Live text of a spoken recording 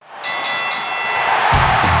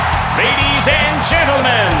Ladies and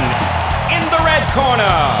gentlemen, in the red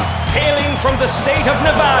corner, hailing from the state of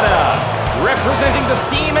Nevada, representing the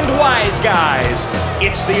Steam and Wise Guys,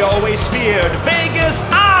 it's the always feared Vegas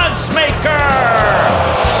Odds Maker.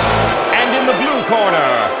 And in the blue corner,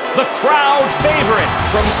 the crowd favorite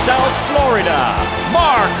from South Florida,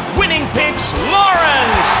 Mark Winning Picks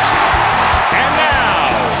Lawrence. And now,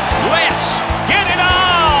 let's get it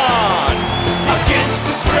on! Against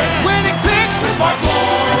the spread, Winning Picks with Mark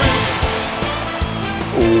Lawrence.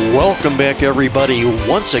 Welcome back, everybody.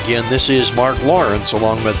 Once again, this is Mark Lawrence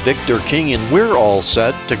along with Victor King, and we're all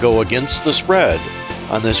set to go against the spread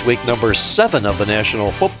on this week number 7 of the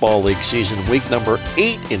National Football League season, week number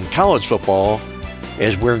 8 in college football,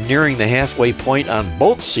 as we're nearing the halfway point on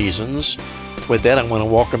both seasons. With that, I want to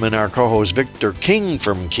welcome in our co-host Victor King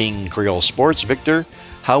from King Creole Sports. Victor,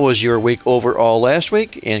 how was your week overall last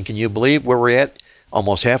week? And can you believe where we're at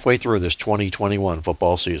almost halfway through this 2021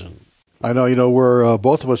 football season? I know, we're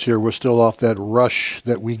both of us here, we're still off that rush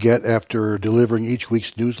that we get after delivering each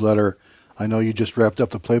week's newsletter. I know you just wrapped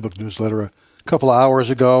up the Playbook newsletter a couple of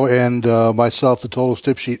hours ago, and myself, the Total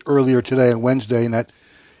Tip Sheet, earlier today on Wednesday, and that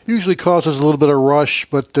usually causes a little bit of rush,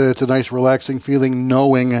 but it's a nice relaxing feeling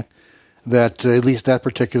knowing that at least that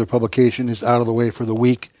particular publication is out of the way for the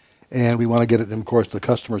week, and we want to get it, of course, to the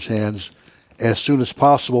customers' hands as soon as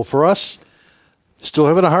possible. For us, still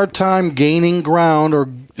having a hard time gaining ground or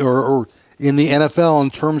in the NFL in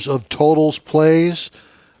terms of totals plays,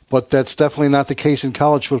 but that's definitely not the case in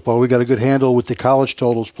college football. We got a good handle with the college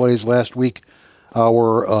totals plays last week.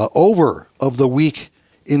 Our over of the week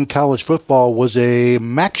in college football was a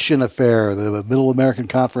MACtion affair, the Middle American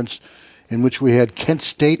Conference, in which we had Kent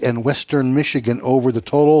State and Western Michigan over the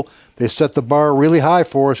total. They set the bar really high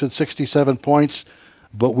for us at 67 points,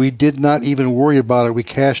 but we did not even worry about it. We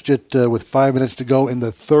cashed it with 5 minutes to go in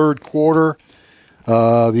the third quarter.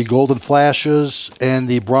 The Golden Flashes and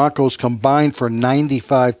the Broncos combined for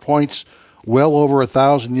 95 points, well over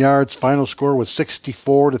 1,000 yards. Final score was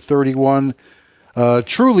 64-31.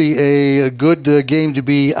 Truly a good game to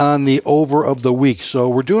be on the over of the week. So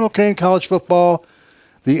we're doing okay in college football.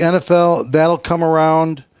 The NFL, that'll come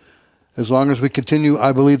around as long as we continue,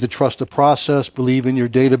 I believe, to trust the process, believe in your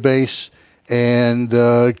database, and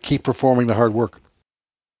keep performing the hard work.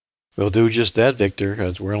 We'll do just that, Victor,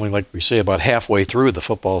 because we're only, like we say, about halfway through the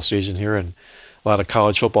football season here, and a lot of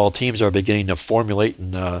college football teams are beginning to formulate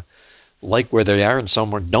and like where they are, and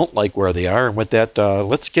some don't like where they are. And with that,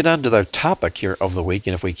 let's get on to the topic here of the week,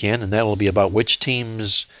 and if we can, and that will be about which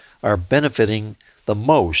teams are benefiting the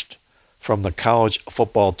most from the college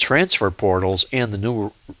football transfer portals and the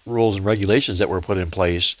new rules and regulations that were put in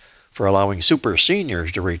place for allowing super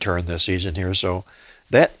seniors to return this season here. So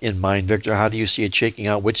that in mind, Victor, how do you see it shaking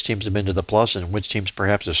out? Which teams have been to the plus and which teams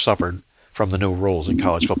perhaps have suffered from the new rules in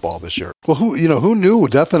college football this year? Well, who knew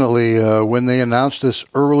definitely when they announced this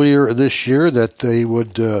earlier this year that they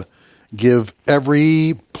would give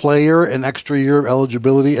every player an extra year of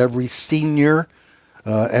eligibility, every senior,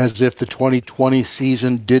 as if the 2020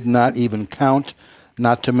 season did not even count,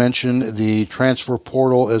 not to mention the transfer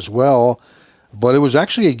portal as well. But it was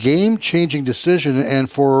actually a game-changing decision, and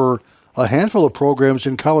for a handful of programs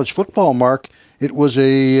in college football, Mark, it was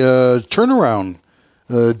a turnaround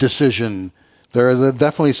decision. There are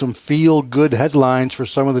definitely some feel-good headlines for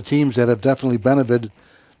some of the teams that have definitely benefited.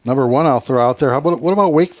 Number one, I'll throw out there. What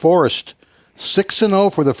about Wake Forest?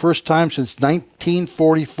 6-0 for the first time since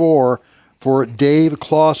 1944 for Dave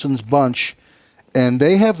Clawson's bunch, and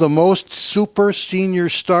they have the most super senior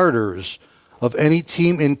starters of any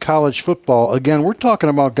team in college football. Again, we're talking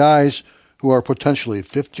about guys who are potentially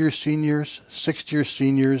fifth-year seniors, sixth-year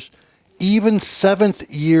seniors, even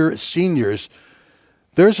seventh-year seniors.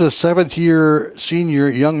 There's a seventh-year senior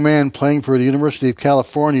young man playing for the University of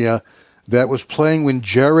California that was playing when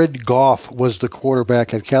Jared Goff was the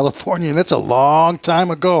quarterback at California, and that's a long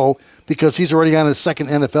time ago because he's already on his second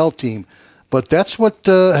NFL team. But that's what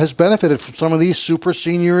has benefited from some of these super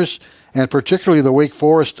seniors, and particularly the Wake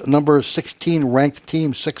Forest number 16 ranked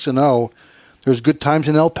team, 6-0. There's good times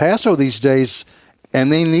in El Paso these days,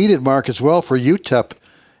 and they need it, Mark, as well for UTEP.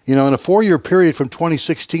 In a 4-year period from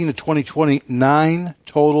 2016 to 2020, 9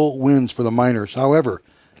 total wins for the Miners. However,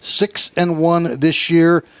 6-1 this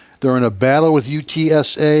year. They're in a battle with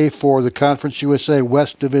UTSA for the Conference USA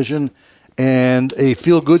West Division, and a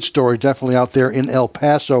feel-good story definitely out there in El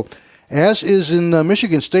Paso, as is in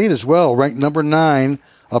Michigan State as well, ranked number 9,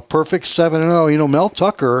 a perfect 7-0. Mel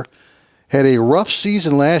Tucker had a rough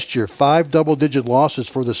season last year, 5 double-digit losses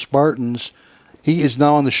for the Spartans. He is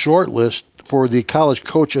now on the short list for the College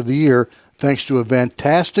Coach of the Year, thanks to a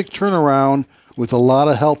fantastic turnaround with a lot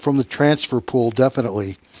of help from the transfer pool,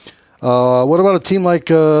 definitely. What about a team like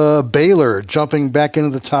Baylor jumping back into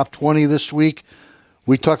the top 20 this week?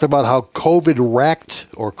 We talked about how COVID-wrecked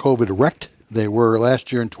they were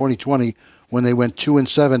last year in 2020 when they went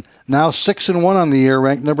 2-7. Now 6-1 on the year,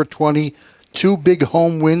 ranked number 20. 2 big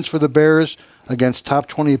home wins for the Bears against top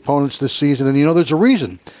 20 opponents this season. And, there's a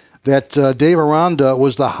reason that Dave Aranda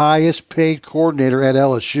was the highest paid coordinator at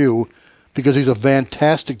LSU because he's a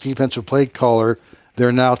fantastic defensive play caller.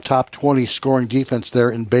 They're now top 20 scoring defense there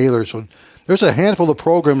in Baylor. So there's a handful of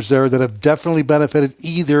programs there that have definitely benefited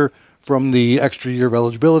either from the extra year of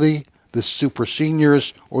eligibility, the super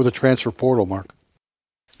seniors, or the transfer portal, Mark.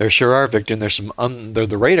 There sure are, Victor, and there's some under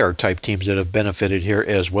the radar type teams that have benefited here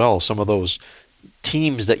as well. Some of those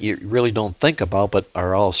teams that you really don't think about but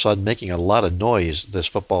are all of a sudden making a lot of noise this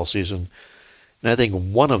football season. And I think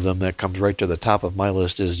one of them that comes right to the top of my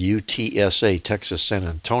list is UTSA, Texas San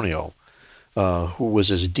Antonio, who was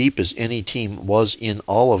as deep as any team was in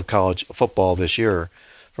all of college football this year,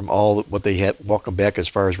 from all what they had welcome back as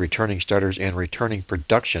far as returning starters and returning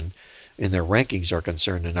production in their rankings are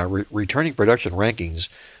concerned. And our returning production rankings,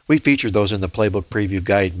 we featured those in the Playbook Preview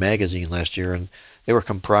Guide magazine last year, and they were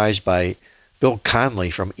comprised by Bill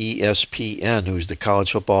Conley from ESPN, who's the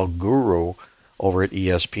college football guru over at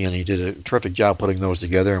ESPN. He did a terrific job putting those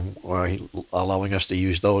together and allowing us to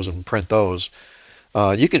use those and print those.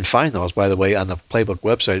 You can find those, by the way, on the Playbook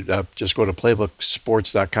website. Just go to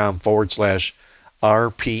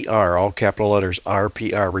playbooksports.com/RPR, all capital letters,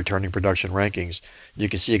 RPR, Returning Production Rankings. You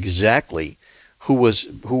can see exactly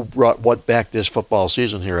who brought what back this football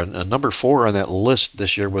season here. And number 4 on that list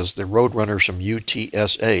this year was the Roadrunners from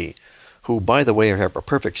UTSA, who, by the way, have a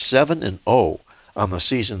perfect 7-0 on the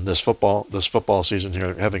season this football season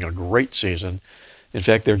here, having a great season. In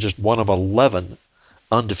fact, they're just one of 11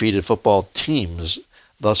 undefeated football teams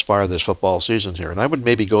thus far this football season here. And I would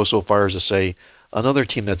maybe go so far as to say another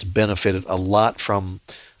team that's benefited a lot from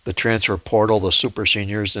the transfer portal, the super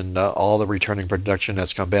seniors, and all the returning production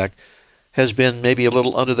that's come back has been maybe a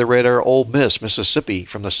little under the radar Ole Miss, Mississippi,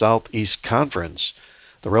 from the Southeast Conference.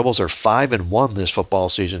 The Rebels are 5-1 this football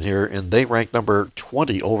season here, and they rank number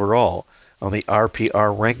 20 overall on the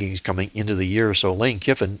RPR rankings coming into the year. So Lane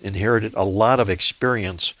Kiffin inherited a lot of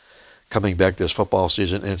experience coming back this football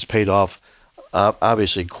season, and it's paid off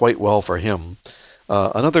obviously quite well for him.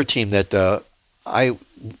 Another team that I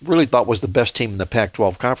really thought was the best team in the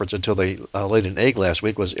Pac-12 conference until they laid an egg last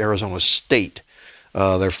week was Arizona State.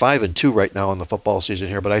 They're 5-2 right now in the football season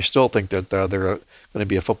here, but I still think that they're going to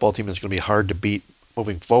be a football team that's going to be hard to beat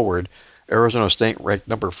moving forward. Arizona State ranked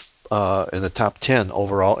number in the top 10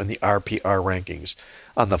 overall in the RPR rankings.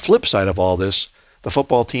 On the flip side of all this, the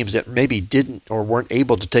football teams that maybe didn't or weren't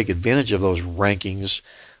able to take advantage of those rankings,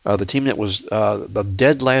 the team that was the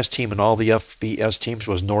dead last team in all the FBS teams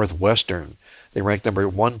was Northwestern. They ranked number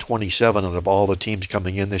 127 out of all the teams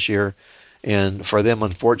coming in this year. And for them,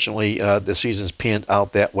 unfortunately, the season's panned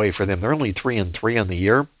out that way for them. They're only 3-3 on the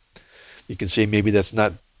year. You can see maybe that's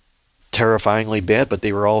not terrifyingly bad, but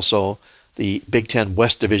they were also the Big Ten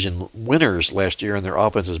West Division winners last year, and their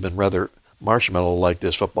offense has been rather marshmallow-like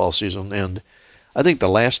this football season. And I think the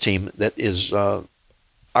last team that is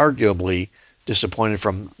arguably disappointed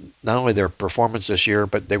from not only their performance this year,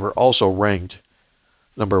 but they were also ranked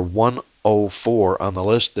number 104 on the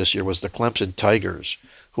list this year was the Clemson Tigers,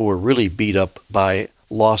 who were really beat up by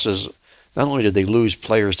losses. Not only did they lose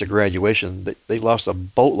players to graduation, they lost a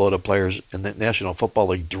boatload of players in the National Football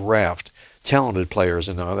League draft, talented players,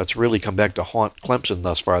 and that's really come back to haunt Clemson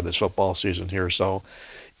thus far this football season here. So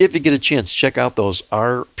if you get a chance, check out those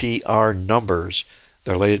RPR numbers.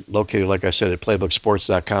 They're located, like I said, at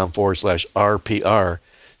playbooksports.com/RPR.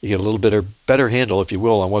 You get a little bit of better handle, if you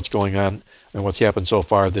will, on what's going on and what's happened so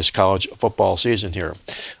far this college football season here.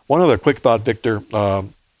 One other quick thought, Victor,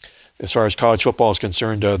 as far as college football is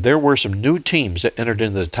concerned, there were some new teams that entered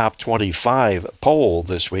into the top 25 poll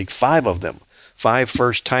this week. 5 of them, 5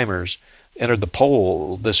 first-timers entered the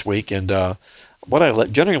poll this week. And what I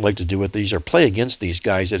generally like to do with these are play against these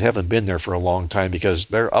guys that haven't been there for a long time, because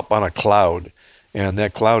they're up on a cloud. And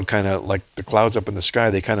that cloud kind of, like the clouds up in the sky,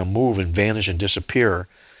 they kind of move and vanish and disappear.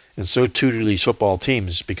 And so too do these football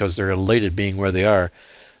teams, because they're elated being where they are.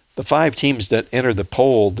 The 5 teams that entered the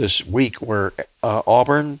poll this week were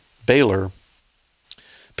Auburn, Baylor,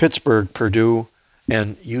 Pittsburgh, Purdue,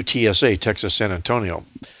 and UTSA, Texas San Antonio.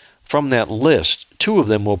 From that list, 2 of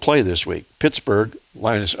them will play this week. Pittsburgh,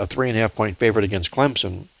 minus a 3.5-point favorite against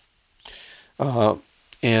Clemson,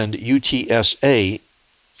 and UTSA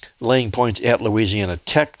laying points at Louisiana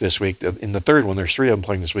Tech this week. In the third one, there's 3 of them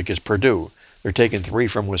playing this week, is Purdue. They're taking 3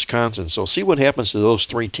 from Wisconsin. So see what happens to those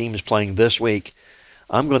 3 teams playing this week.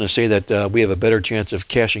 I'm going to say that we have a better chance of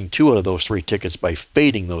cashing 2 out of those 3 tickets by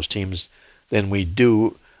fading those teams than we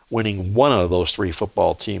do winning 1 out of those 3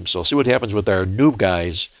 football teams. So see what happens with our new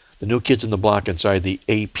guys, the new kids in the block inside the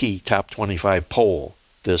AP Top 25 poll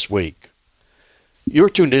this week. You're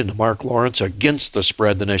tuned in to Mark Lawrence Against the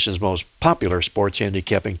Spread, the nation's most popular sports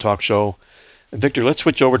handicapping talk show. And Victor, let's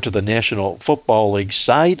switch over to the National Football League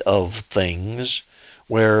side of things,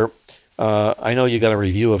 where I know you got a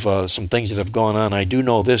review of some things that have gone on. I do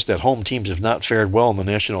know this, that home teams have not fared well in the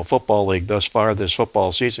National Football League thus far this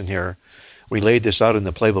football season here. We laid this out in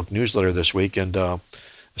the Playbook newsletter this week, and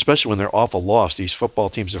especially when they're off a loss, these football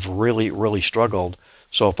teams have really, really struggled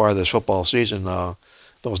so far this football season.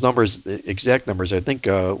 Those numbers, the exact numbers, I think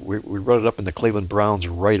we wrote it up in the Cleveland Browns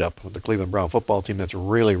write-up, the Cleveland Brown football team that's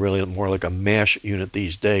really, really more like a MASH unit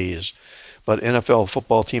these days. But NFL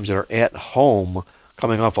football teams that are at home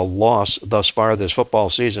coming off a loss thus far this football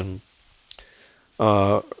season,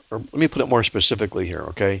 or let me put it more specifically here,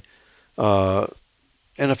 okay?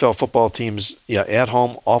 NFL football teams, at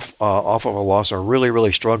home off of a loss are really,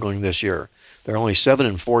 really struggling this year. They're only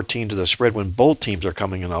 7-14 to the spread when both teams are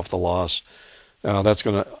coming in off the loss. That's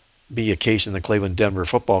going to be a case in the Cleveland-Denver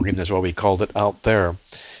football game. That's why we called it out there.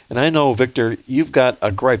 And I know, Victor, you've got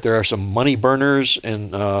a gripe. There are some money burners in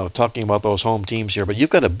talking about those home teams here, but you've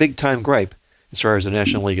got a big-time gripe as far as the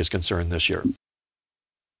National League is concerned this year.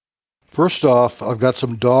 First off, I've got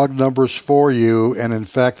some dog numbers for you, and in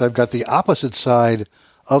fact, I've got the opposite side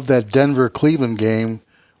of that Denver-Cleveland game,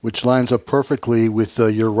 which lines up perfectly with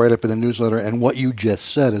your write-up in the newsletter and what you just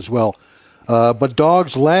said as well. But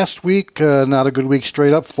dogs last week, not a good week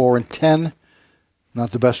straight up, 4-10.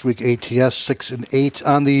 Not the best week ATS, 6-8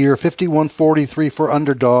 on the year, 51-43 for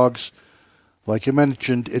underdogs. Like you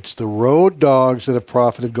mentioned, it's the road dogs that have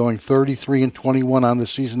profited, going 33-21 on the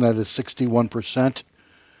season. That is 61%.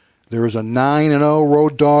 There is a 9-0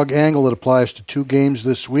 road dog angle that applies to 2 games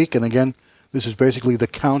this week. And again, this is basically the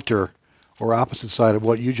counter or opposite side of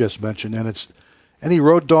what you just mentioned. And it's any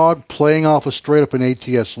road dog playing off a straight-up an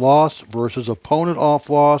ATS loss versus opponent off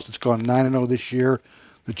loss. It's gone 9-0 this year.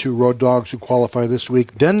 The 2 road dogs who qualify this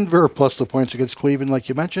week. Denver plus the points against Cleveland, like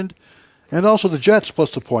you mentioned. And also the Jets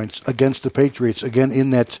plus the points against the Patriots, again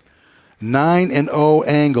in that 9-0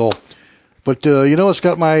 angle. But what's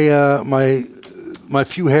got my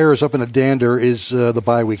few hairs up in a dander is the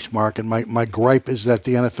bye weeks, Mark. And my gripe is that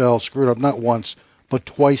the NFL screwed up not once, but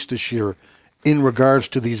twice this year in regards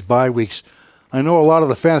to these bye weeks. I know a lot of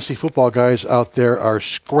the fantasy football guys out there are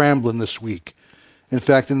scrambling this week. In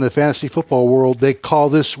fact, in the fantasy football world, they call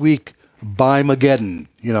this week Bye-Mageddon.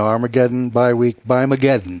 Armageddon, bye week,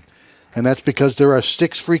 Bye-Mageddon. And that's because there are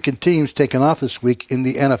 6 freaking teams taken off this week in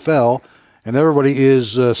the NFL, and everybody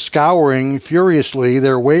is scouring furiously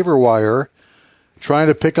their waiver wire, trying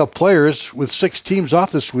to pick up players with 6 teams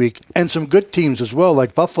off this week, and some good teams as well,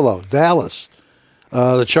 like Buffalo, Dallas,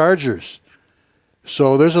 the Chargers.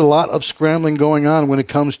 So there's a lot of scrambling going on when it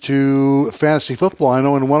comes to fantasy football. I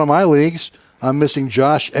know in one of my leagues, I'm missing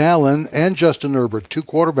Josh Allen and Justin Herbert, 2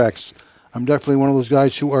 quarterbacks. I'm definitely one of those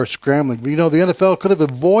guys who are scrambling. But, the NFL could have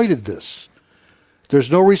avoided this.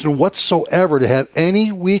 There's no reason whatsoever to have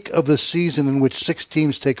any week of the season in which 6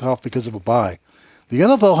 teams take off because of a bye. The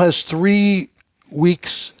NFL has 3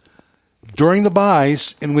 weeks during the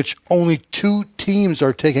byes in which only 2 teams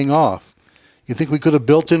are taking off. You think we could have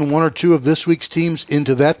built in 1 or 2 of this week's teams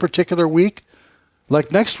into that particular week?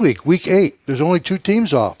 Like next week, week 8, there's only 2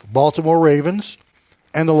 teams off, Baltimore Ravens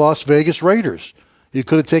and the Las Vegas Raiders. You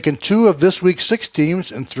could have taken 2 of this week's 6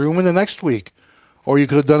 teams and threw them in the next week. Or you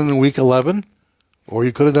could have done it in week 11, or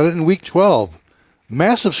you could have done it in week 12.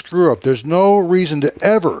 Massive screw-up. There's no reason to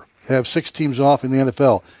ever have 6 teams off in the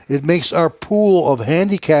NFL. It makes our pool of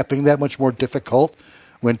handicapping that much more difficult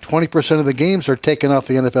when 20% of the games are taken off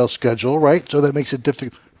the NFL schedule, right? So that makes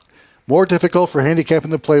it more difficult for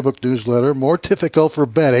handicapping the Playbook newsletter, more difficult for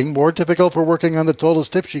betting, more difficult for working on the Totals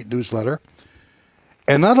Tip Sheet newsletter.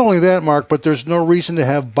 And not only that, Mark, but there's no reason to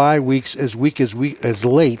have bye weeks as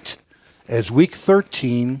late as week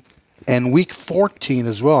 13 and week 14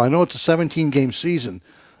 as well. I know it's a 17-game season,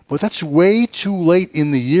 but that's way too late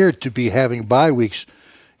in the year to be having bye weeks.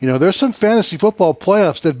 There's some fantasy football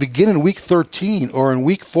playoffs that begin in week 13 or in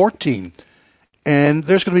week 14. And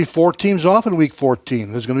there's going to be 4 teams off in week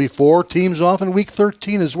 14. There's going to be 4 teams off in week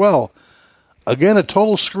 13 as well. Again, a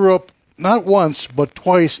total screw-up, not once, but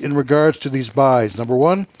twice in regards to these byes. Number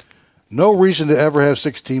 1, no reason to ever have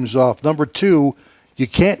 6 teams off. Number 2, you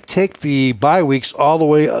can't take the bye weeks all the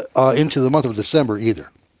way into the month of December either.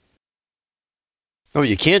 No,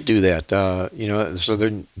 you can't do that. So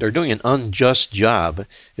they're doing an unjust job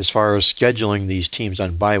as far as scheduling these teams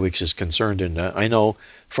on bye weeks is concerned. And I know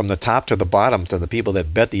from the top to the bottom, to the people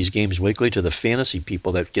that bet these games weekly, to the fantasy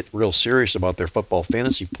people that get real serious about their football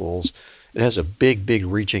fantasy pools, it has a big, big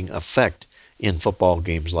reaching effect in football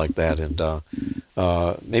games like that. And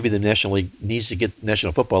maybe the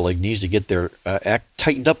National Football League needs to get their act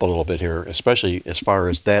tightened up a little bit here, especially as far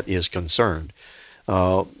as that is concerned.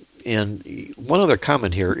 And one other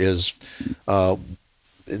comment here is,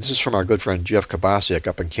 this is from our good friend Jeff Kabasiak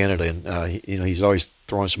up in Canada, and he's always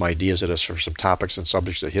throwing some ideas at us for some topics and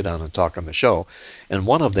subjects to hit on and talk on the show. And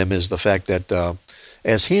one of them is the fact that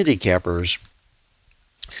as handicappers,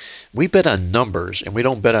 we bet on numbers and we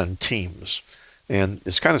don't bet on teams. And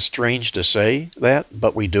it's kind of strange to say that,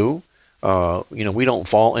 but we do. We don't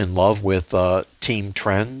fall in love with team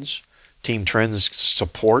trends. Team trends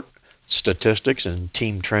support statistics, and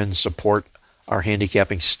team trends support our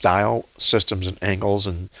handicapping style, systems and angles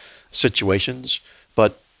and situations.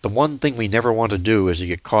 But the one thing we never want to do is to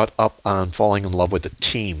get caught up on falling in love with the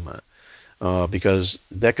team, because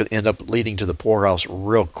that could end up leading to the poorhouse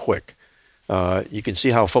real quick. You can see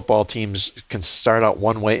how football teams can start out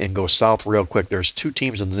one way and go south real quick. There's 2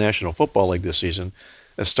 teams in the National Football League this season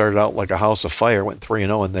that started out like a house of fire, went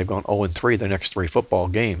 3-0, and they've gone 0-3 their next 3 football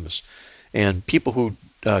games. And people who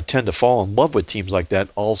tend to fall in love with teams like that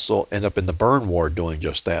also end up in the burn ward doing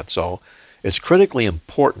just that. So it's critically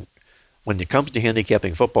important when it comes to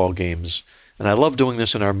handicapping football games. And I love doing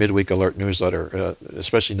this in our midweek alert newsletter,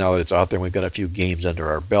 especially now that it's out there and we've got a few games under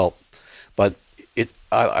our belt. But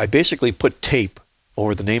I basically put tape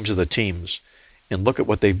over the names of the teams and look at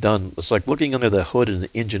what they've done. It's like looking under the hood and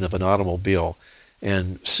the engine of an automobile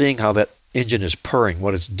and seeing how that engine is purring,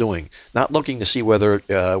 what it's doing. Not looking to see whether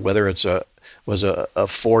it's was a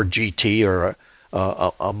Ford GT or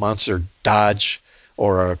a Monster Dodge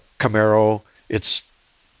or a Camaro. It's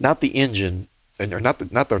not the engine, or not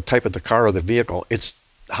the type of the car or the vehicle. It's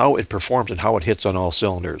how it performs and how it hits on all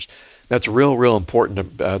cylinders. That's real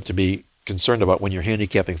important to be concerned about when you're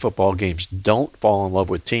handicapping football games. Don't fall in love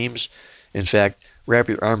with teams. In fact, wrap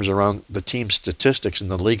your arms around the team statistics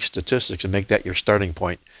and the league statistics and make that your starting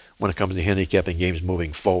point when it comes to handicapping games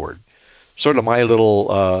moving forward. Sort of my little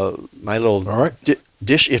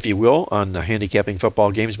dish, if you will, on handicapping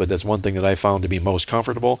football games, but that's one thing that I found to be most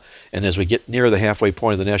comfortable. And as we get near the halfway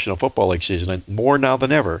point of the National Football League season, more now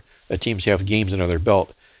than ever, that teams have games under their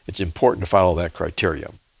belt, it's important to follow that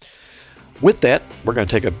criteria. With that, we're going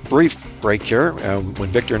to take a brief break here. When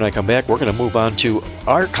Victor and I come back, we're going to move on to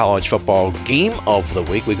our college football game of the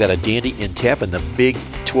week. We've got a dandy in tap in the Big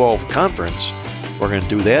 12 Conference. We're going to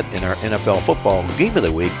do that in our NFL football game of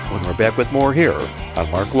the week when we're back with more here on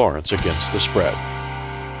Mark Lawrence Against the Spread.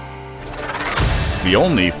 The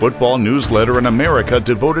only football newsletter in America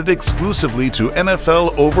devoted exclusively to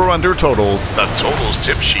NFL over-under totals. The Totals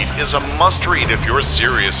Tip Sheet is a must-read if you're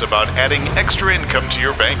serious about adding extra income to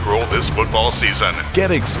your bankroll this football season.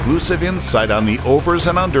 Get exclusive insight on the overs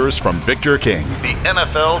and unders from Victor King, the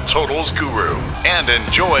NFL Totals Guru, and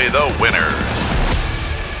enjoy the winners.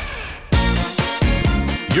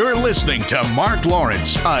 You're listening to Mark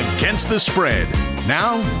Lawrence Against the Spread.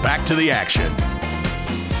 Now, back to the action.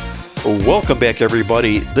 Welcome back,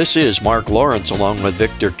 everybody. This is Mark Lawrence along with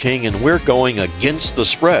Victor King, and we're going against the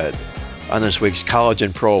spread on this week's college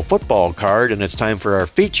and pro football card, and it's time for our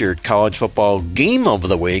featured college football game of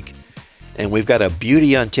the week. And we've got a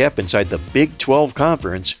beauty on tap inside the Big 12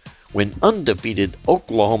 Conference when undefeated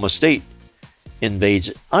Oklahoma State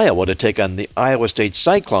invades Iowa to take on the Iowa State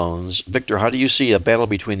Cyclones. Victor, how do you see a battle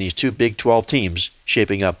between these two Big 12 teams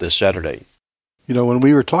shaping up this Saturday? You know, when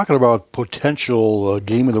we were talking about potential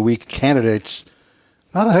Game of the Week candidates,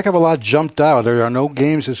 not a heck of a lot jumped out. There are no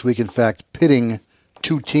games this week, in fact, pitting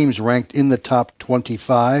two teams ranked in the top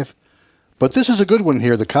 25. But this is a good one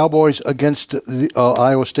here. The Cowboys against the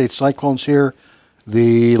Iowa State Cyclones here.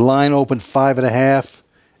 The line opened 5.5,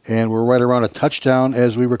 and we're right around a touchdown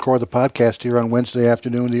as we record the podcast here on Wednesday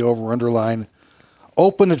afternoon. The over-under line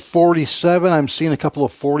opened at 47. I'm seeing a couple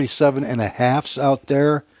of 47.5s out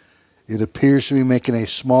there. It appears to be making a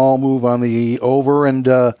small move on the over, and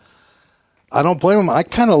I don't blame him. I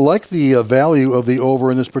kind of like the value of the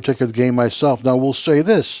over in this particular game myself. Now, we'll say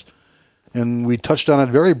this, and we touched on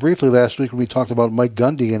it very briefly last week when we talked about Mike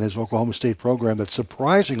Gundy and his Oklahoma State program, that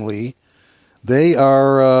surprisingly they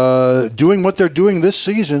are doing what they're doing this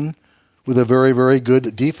season with a very, very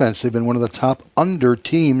good defense. They've been one of the top under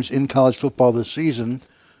teams in college football this season,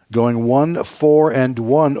 going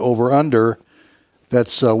 1-4-1 over-under.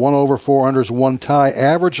 That's 1 over, 4 unders, 1 tie.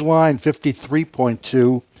 Average line,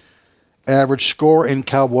 53.2. Average score in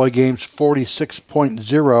Cowboy games,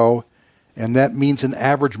 46.0, and that means an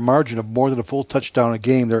average margin of more than a full touchdown a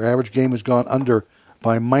game. Their average game has gone under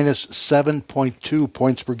by minus 7.2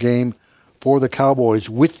 points per game for the Cowboys.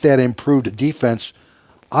 With that improved defense,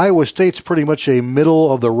 Iowa State's pretty much a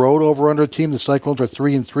middle-of-the-road over-under team. The Cyclones are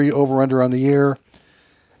 3-3 over-under on the year.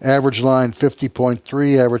 Average line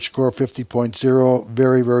 50.3, average score 50.0.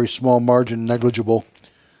 Very, very small margin, negligible.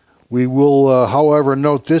 We will, however,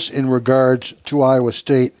 note this in regards to Iowa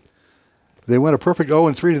State. They went a perfect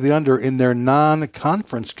 0-3 to the under in their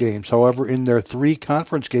non-conference games. However, in their 3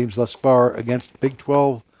 conference games thus far against Big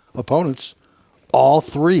 12 opponents, all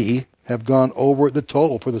 3 have gone over the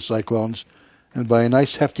total for the Cyclones, and by a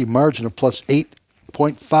nice hefty margin of plus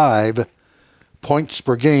 8.5 points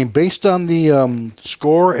per game. Based on the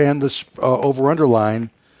score and the over-under line,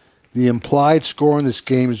 the implied score in this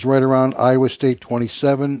game is right around Iowa State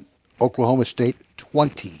 27, Oklahoma State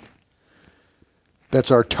 20. That's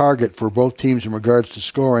our target for both teams in regards to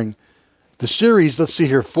scoring. The series, let's see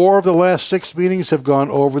here, 4 of the last 6 meetings have gone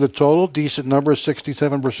over the total. Decent number,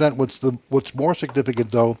 67%. What's more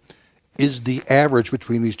significant, though, is the average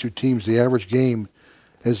between these two teams. The average game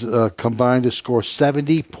has combined to score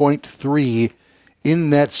 70.3 in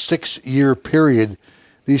that 6-year period.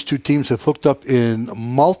 These two teams have hooked up in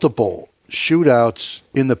multiple shootouts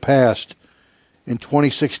in the past. In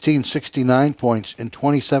 2016, 69 points. In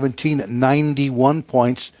 2017, 91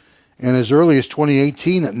 points. And as early as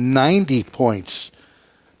 2018, 90 points.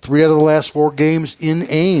 3 out of the last 4 games in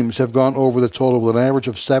Ames have gone over the total with an average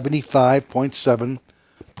of 75.7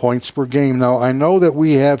 points per game. Now, I know that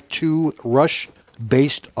we have 2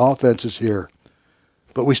 rush-based offenses here,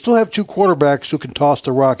 but we still have 2 quarterbacks who can toss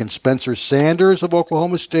the rock. And Spencer Sanders of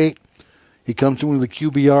Oklahoma State, he comes in with a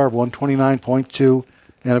QBR of 129.2.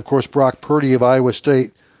 And, of course, Brock Purdy of Iowa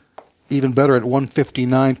State, even better at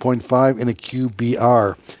 159.5 in a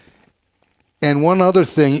QBR. And one other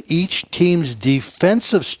thing, each team's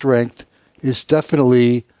defensive strength is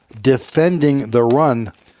definitely defending the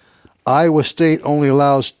run. Iowa State only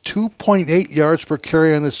allows 2.8 yards per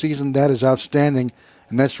carry on the season. That is outstanding,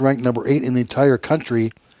 and that's ranked number 8 in the entire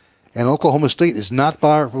country. And Oklahoma State is not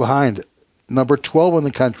far behind, number 12 in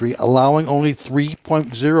the country, allowing only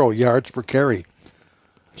 3.0 yards per carry.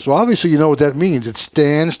 So obviously you know what that means. It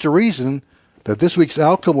stands to reason that this week's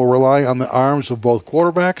outcome will rely on the arms of both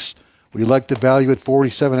quarterbacks. We like the value at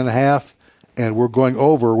 47.5, and we're going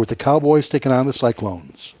over with the Cowboys taking on the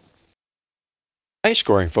Cyclones.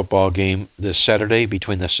 High-scoring football game this Saturday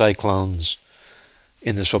between the Cyclones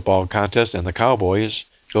in this football contest and the Cowboys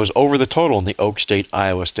goes over the total in the Oak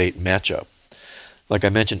State-Iowa State matchup. Like I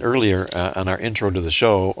mentioned earlier on our intro to the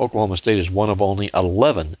show, Oklahoma State is one of only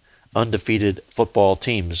 11 undefeated football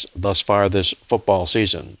teams thus far this football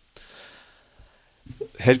season.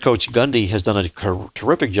 Head coach Gundy has done a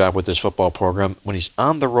terrific job with this football program when he's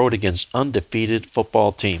on the road against undefeated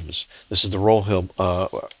football teams. This is the role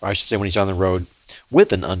I should say when he's on the road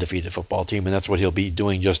with an undefeated football team, and that's what he'll be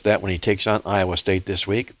doing just that when he takes on Iowa State this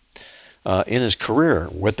week. In his career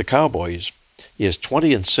with the Cowboys, he is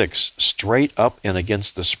 20-6 straight up and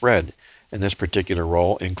against the spread in this particular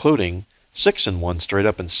role, including 6-1 straight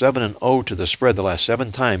up and 7-0 to the spread the last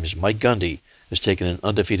 7 times Mike Gundy has taken an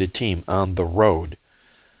undefeated team on the road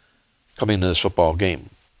coming into this football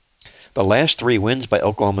game. The last 3 wins by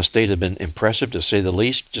Oklahoma State have been impressive to say the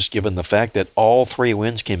least, just given the fact that all 3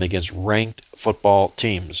 wins came against ranked football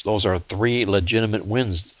teams. Those are 3 legitimate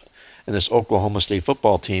wins, and this Oklahoma State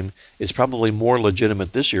football team is probably more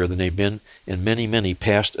legitimate this year than they've been in many, many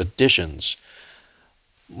past editions.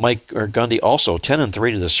 Gundy also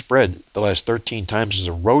 10-3 to the spread the last 13 times as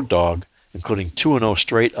a road dog, including 2-0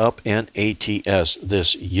 straight up and ATS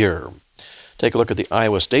this year. Take a look at the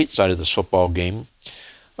Iowa State side of this football game.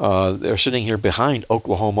 They're sitting here behind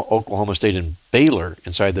Oklahoma State, and Baylor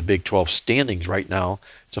inside the Big 12 standings right now.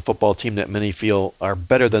 It's a football team that many feel are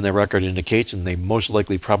better than their record indicates, and they most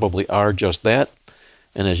likely probably are just that.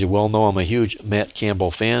 And as you well know, I'm a huge Matt Campbell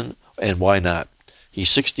fan, and why not? He's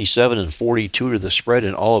 67-42 to the spread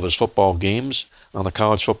in all of his football games on the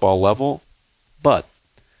college football level, but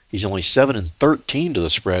he's only 7-13 to the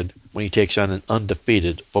spread when he takes on an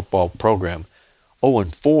undefeated football program.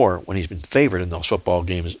 0-4 when he's been favored in those football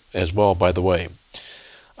games as well, by the way.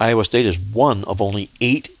 Iowa State is one of only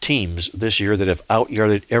 8 teams this year that have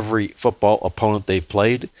out-yarded every football opponent they've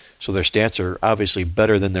played, so their stats are obviously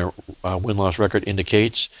better than their win-loss record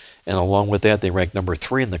indicates, and along with that, they rank number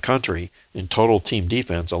 3 in the country in total team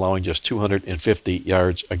defense, allowing just 250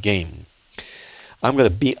 yards a game. I'm going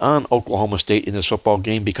to be on Oklahoma State in this football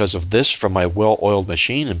game because of this from my well-oiled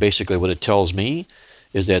machine, and basically what it tells me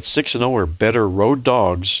is that 6-0 or better road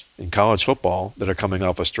dogs in college football that are coming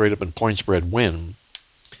off a straight-up and point spread win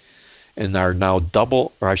and are now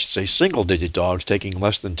single-digit dogs taking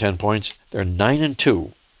less than 10 points. They're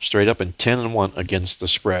 9-2 straight up and 10-1 against the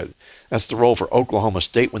spread. That's the roll for Oklahoma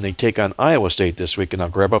State when they take on Iowa State this week, and I'll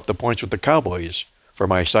grab up the points with the Cowboys for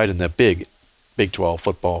my side in that big Big 12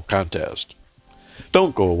 football contest.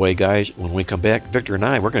 Don't go away, guys. When we come back, Victor and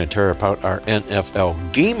I, we're going to tear apart our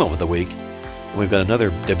NFL game of the week. And we've got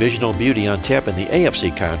another divisional beauty on tap in the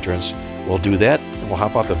AFC Conference. We'll do that, and we'll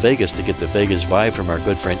hop off to Vegas to get the Vegas vibe from our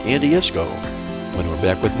good friend Andy Iskoe when we're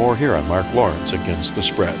back with more here on Mark Lawrence Against the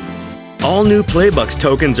Spread. All new Playbucks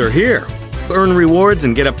tokens are here. Earn rewards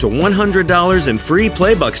and get up to $100 in free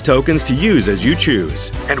Playbucks tokens to use as you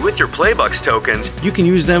choose. And with your Playbucks tokens, you can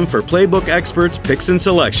use them for Playbook Experts picks and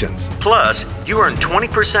selections. Plus, you earn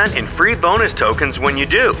 20% in free bonus tokens when you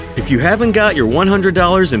do. If you haven't got your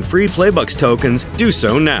 $100 in free Playbucks tokens, do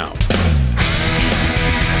so now.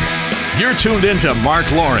 You're tuned into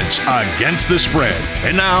Mark Lawrence Against the Spread.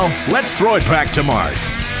 And now, let's throw it back to Mark.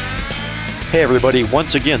 Hey everybody,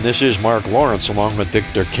 once again, this is Mark Lawrence along with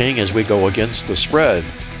Victor King as we go against the spread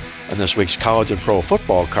on this week's college and pro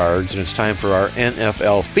football cards, and it's time for our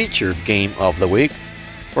NFL featured game of the week.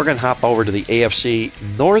 We're going to hop over to the AFC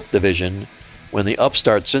North Division when the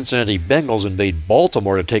upstart Cincinnati Bengals invade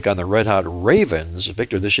Baltimore to take on the red-hot Ravens.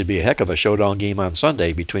 Victor, this should be a heck of a showdown game on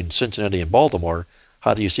Sunday between Cincinnati and Baltimore.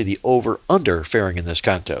 How do you see the over-under faring in this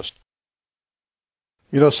contest?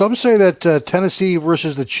 You know, some say that Tennessee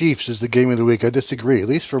versus the Chiefs is the game of the week. I disagree. At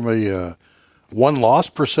least from a one-loss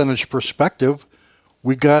percentage perspective,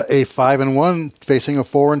 we got a 5-1 facing a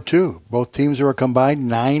 4-2. Both teams are a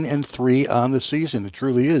combined 9-3 on the season. It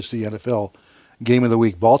truly is the NFL game of the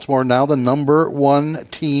week. Baltimore now the number one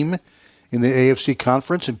team in the AFC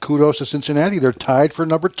Conference, and kudos to Cincinnati. They're tied for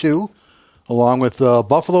number 2, along with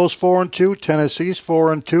Buffalo's 4-2, Tennessee's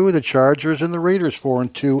 4-2, the Chargers and the Raiders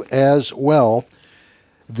 4-2 as well.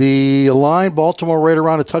 The line, Baltimore right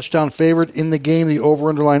around a touchdown favorite in the game. The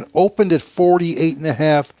over-under line opened at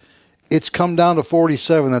 48.5. It's come down to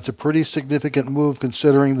 47. That's a pretty significant move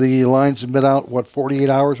considering the line's been out, 48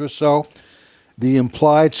 hours or so. The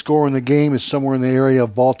implied score in the game is somewhere in the area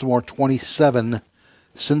of Baltimore 27,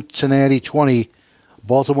 Cincinnati 20.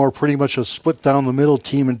 Baltimore pretty much a split down the middle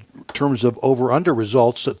team in terms of over-under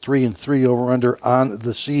results at 3-3 over-under on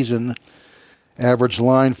the season. Average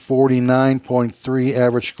line 49.3,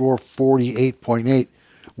 average score 48.8.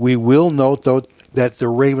 We will note, though, that the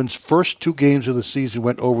Ravens' first 2 games of the season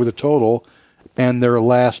went over the total, and their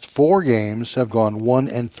last 4 games have gone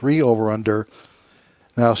 1-3 over-under.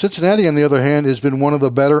 Now, Cincinnati, on the other hand, has been one of the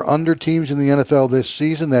better under teams in the NFL this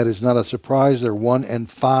season. That is not a surprise. They're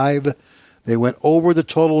 1-5. They went over the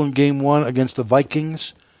total in Game 1 against the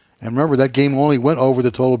Vikings. And remember, that game only went over the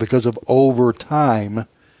total because of overtime.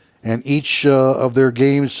 And each of their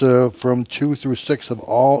games from 2 through 6 have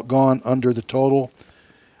all gone under the total.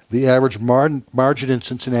 The average margin in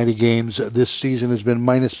Cincinnati games this season has been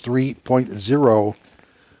minus 3.0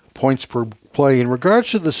 points per play. In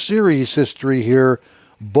regards to the series history here,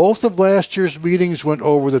 both of last year's meetings went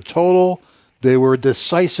over the total. They were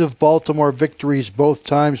decisive Baltimore victories both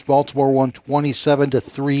times. Baltimore won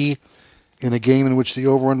 27-3 in a game in which the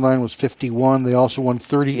over-under line was 51. They also won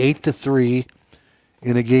 38-3.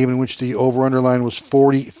 In a game in which the over-under line was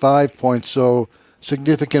 45 points. So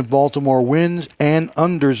significant Baltimore wins and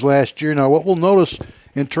unders last year. Now, what we'll notice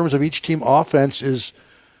in terms of each team offense is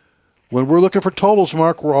when we're looking for totals,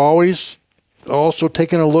 Mark, we're always also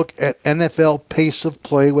taking a look at NFL pace of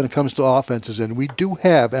play when it comes to offenses. And we do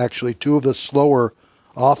have, actually, 2 of the slower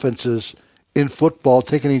offenses in football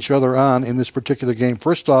taking each other on in this particular game.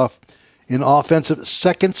 First off, in offensive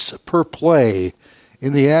seconds per play,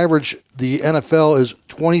 in the average, the NFL is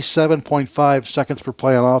 27.5 seconds per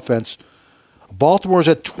play on offense. Baltimore's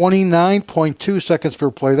at 29.2 seconds per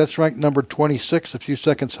play. That's ranked number 26, a few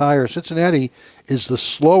seconds higher. Cincinnati is the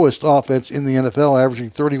slowest offense in the NFL, averaging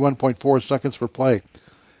 31.4 seconds per play.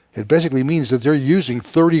 It basically means that they're using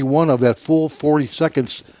 31 of that full 40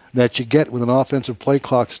 seconds that you get when an offensive play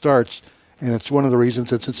clock starts, and it's one of the reasons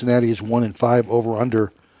that Cincinnati is 1-5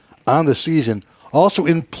 over-under on the season. Also,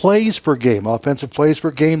 in plays per game, offensive plays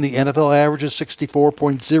per game, the NFL average is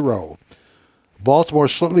 64.0. Baltimore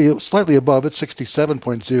slightly above it,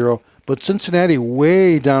 67.0. But Cincinnati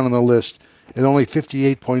way down on the list at only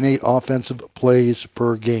 58.8 offensive plays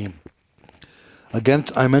per game. Again,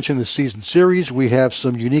 I mentioned the season series. We have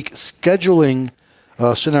some unique scheduling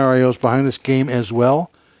scenarios behind this game as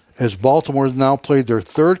well, as Baltimore has now played their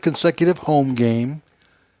 3rd consecutive home game.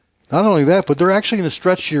 Not only that, but they're actually in a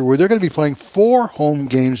stretch here where they're going to be playing 4 home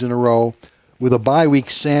games in a row with a bye week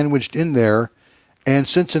sandwiched in there. And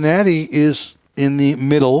Cincinnati is in the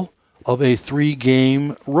middle of a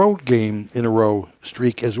 3-game road game in a row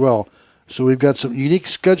streak as well. So we've got some unique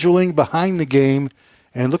scheduling behind the game.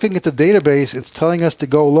 And looking at the database, it's telling us to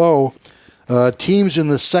go low. Teams in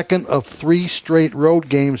the second of 3 straight road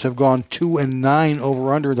games have gone 2-9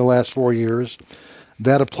 over-under in the last 4 years.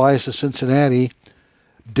 That applies to Cincinnati.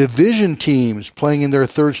 Division teams playing in their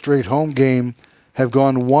third straight home game have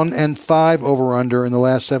gone 1-5 over-under in the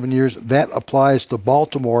last 7 years. That applies to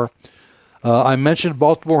Baltimore. I mentioned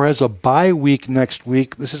Baltimore has a bye week next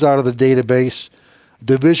week. This is out of the database.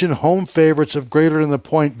 Division home favorites of greater than the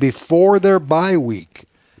point before their bye week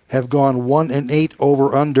have gone 1-8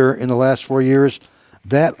 over-under in the last 4 years.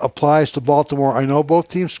 That applies to Baltimore. I know both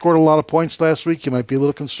teams scored a lot of points last week. You might be a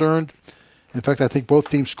little concerned. In fact, I think both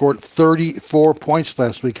teams scored 34 points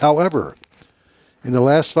last week. However, in the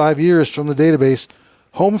last 5 years from the database,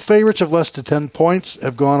 home favorites of less than 10 points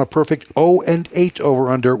have gone a perfect 0-8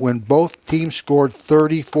 over-under when both teams scored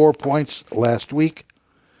 34 points last week.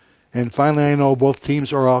 And finally, I know both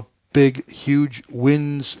teams are off big, huge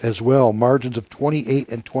wins as well, margins of 28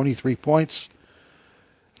 and 23 points.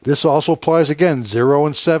 This also applies again,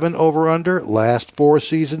 0-7 over-under, last 4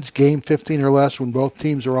 seasons, game 15 or less when both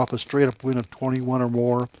teams are off a straight-up win of 21 or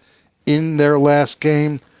more in their last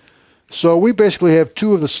game. So we basically have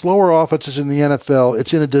 2 of the slower offenses in the NFL.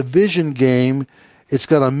 It's in a division game. It's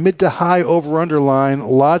got a mid to high over-under line.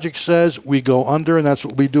 Logic says we go under, and that's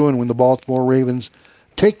what we'll be doing when the Baltimore Ravens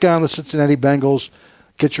take down the Cincinnati Bengals.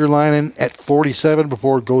 Get your line in at 47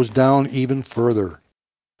 before it goes down even further.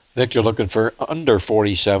 Victor looking for under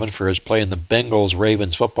 47 for his play in the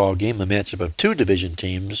Bengals-Ravens football game, a matchup of 2 division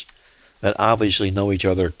teams that obviously know each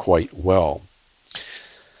other quite well.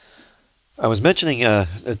 I was mentioning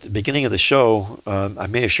at the beginning of the show, I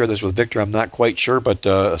may have shared this with Victor, I'm not quite sure, but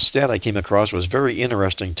a stat I came across was very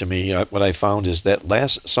interesting to me. What I found is that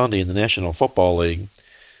last Sunday in the National Football League,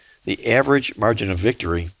 the average margin of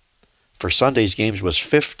victory for Sunday's games was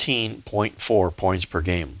 15.4 points per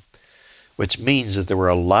game, which means that there were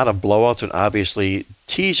a lot of blowouts, and obviously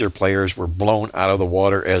teaser players were blown out of the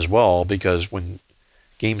water as well, because when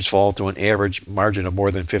games fall to an average margin of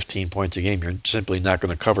more than 15 points a game, you're simply not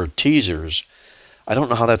going to cover teasers. I don't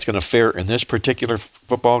know how that's going to fare in this particular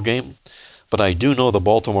football game, but I do know the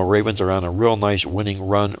Baltimore Ravens are on a real nice winning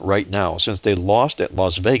run right now. Since they lost at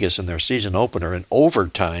Las Vegas in their season opener in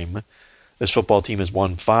overtime, this football team has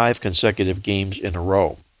won 5 consecutive games in a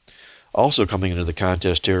row. Also coming into the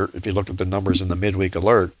contest here, if you look at the numbers in the midweek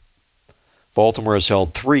alert, Baltimore has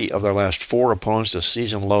held 3 of their last 4 opponents to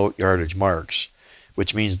season-low yardage marks,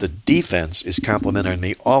 which means the defense is complementing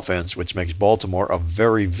the offense, which makes Baltimore a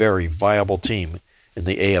very, very viable team in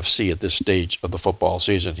the AFC at this stage of the football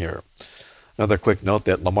season here. Another quick note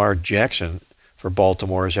that Lamar Jackson for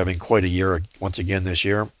Baltimore is having quite a year once again this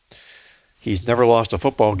year. He's never lost a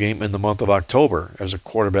football game in the month of October as a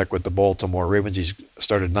quarterback with the Baltimore Ravens. He's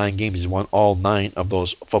started 9 games. He's won all 9 of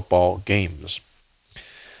those football games.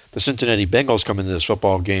 The Cincinnati Bengals come into this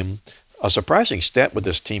football game. A surprising stat with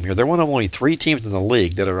this team here. They're one of only 3 teams in the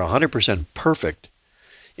league that are 100% perfect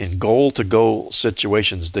in goal-to-goal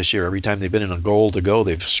situations this year. Every time they've been in a goal-to-go,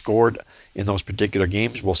 they've scored in those particular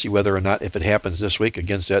games. We'll see whether or not, if it happens this week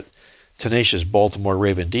against that tenacious Baltimore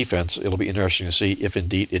Raven defense, it'll be interesting to see if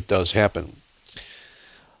indeed it does happen.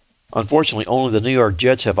 Unfortunately, only the New York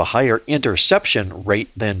Jets have a higher interception rate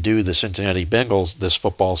than do the Cincinnati Bengals this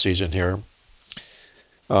football season here.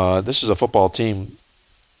 This is a football team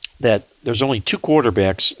that there's only 2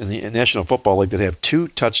 quarterbacks in the National Football League that have 2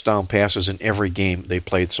 touchdown passes in every game they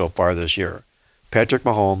played so far this year. Patrick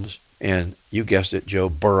Mahomes and, you guessed it, Joe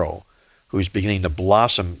Burrow, who's beginning to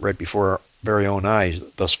blossom right before our very own eyes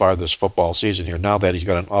thus far this football season here. Now that he's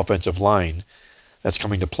got an offensive line that's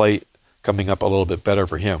coming up a little bit better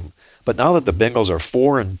for him. But now that the Bengals are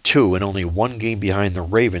 4-2 and only 1 game behind the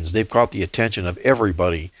Ravens, they've caught the attention of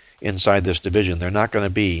everybody inside this division. They're not going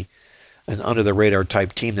to be an under-the-radar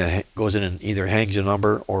type team that goes in and either hangs a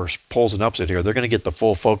number or pulls an upset here. They're going to get the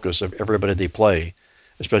full focus of everybody they play,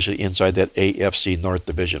 especially inside that AFC North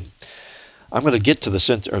division. I'm going to get to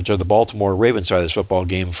the Baltimore Ravens side of this football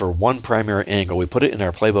game for one primary angle. We put it in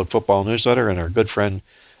our Playbook Football newsletter, and our good friend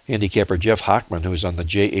handicapper Jeff Hockman, who's on the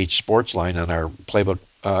JH Sports line on our Playbook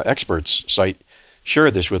Experts site,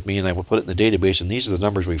 shared this with me, and I will put it in the database, and these are the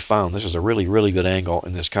numbers we found. This is a really, really good angle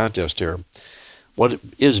in this contest here. What it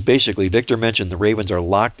is basically, Victor mentioned the Ravens are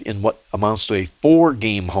locked in what amounts to a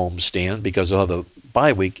 4-game homestand because they'll have a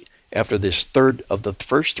bye week after this third of the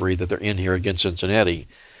first 3 that they're in here against Cincinnati.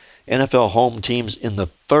 NFL home teams in the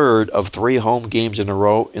third of 3 home games in a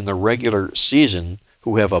row in the regular season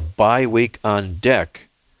who have a bye week on deck,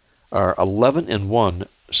 are 11-1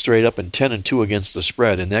 straight up and 10-2 against the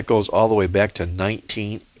spread, and that goes all the way back to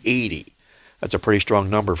 1980. That's a pretty strong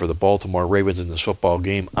number for the Baltimore Ravens in this football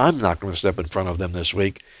game. I'm not going to step in front of them this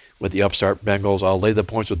week with the upstart Bengals. I'll lay the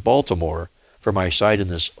points with Baltimore for my side in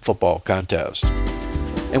this football contest.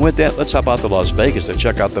 And with that, let's hop out to Las Vegas to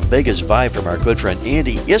check out the Vegas Vibe from our good friend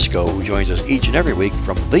Andy Iskoe, who joins us each and every week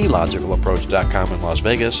from TheLogicalApproach.com in Las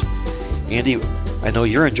Vegas. Andy, I know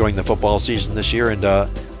you're enjoying the football season this year, and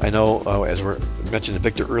I know, as we mentioned to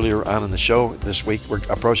Victor earlier on in the show this week, we're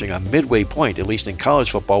approaching a midway point, at least in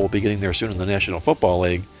college football. We'll be getting there soon in the National Football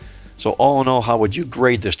League. So all in all, how would you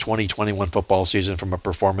grade this 2021 football season from a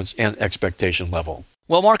performance and expectation level?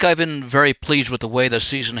 Well, Mark, I've been very pleased with the way the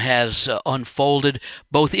season has unfolded,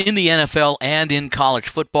 both in the NFL and in college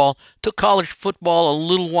football. Took college football a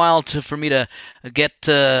little while for me to get,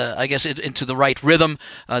 into the right rhythm.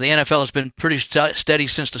 The NFL has been pretty steady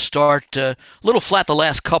since the start. A little flat the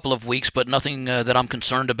last couple of weeks, but nothing that I'm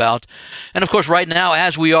concerned about. And, of course, right now,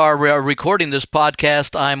 as we are recording this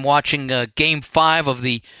podcast, I'm watching Game 5 of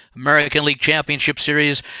the American League Championship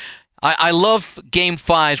Series. I love Game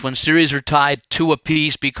 5s when series are tied 2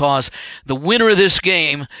 apiece, because the winner of this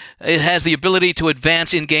game, it has the ability to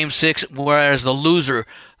advance in Game 6, whereas the loser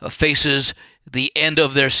faces the end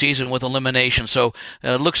of their season with elimination. So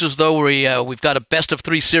it looks as though we've got a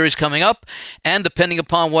best-of-3 series coming up, and depending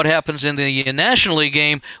upon what happens in the National League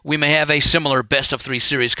game, we may have a similar best-of-3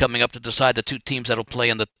 series coming up to decide the 2 teams that will play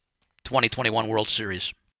in the 2021 World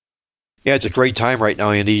Series. Yeah, it's a great time right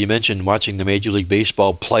now, Andy. You mentioned watching the Major League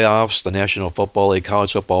Baseball playoffs, the National Football League,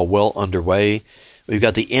 college football well underway. We've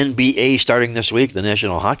got the NBA starting this week. The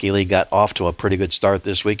National Hockey League got off to a pretty good start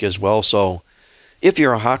this week as well. So if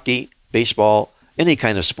you're a hockey, baseball, any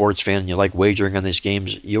kind of sports fan and you like wagering on these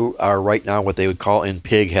games, you are right now what they would call in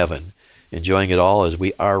pig heaven, enjoying it all as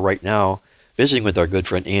we are right now, visiting with our good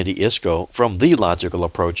friend Andy Iskoe from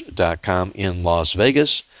TheLogicalApproach.com in Las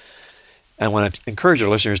Vegas. I want to encourage our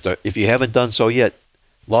listeners to, if you haven't done so yet,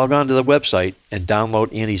 log on to the website and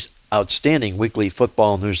download Andy's outstanding weekly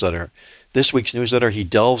football newsletter. This week's newsletter, he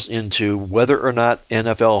delves into whether or not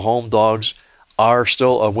NFL home dogs are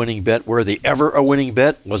still a winning bet. Were they ever a winning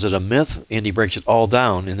bet? Was it a myth? Andy breaks it all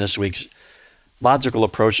down in this week's Logical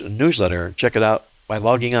Approach newsletter. Check it out by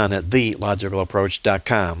logging on at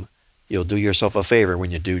TheLogicalApproach.com. You'll do yourself a favor when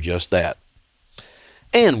you do just that.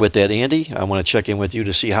 And with that, Andy, I want to check in with you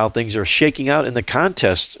to see how things are shaking out in the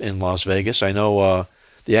contests in Las Vegas. I know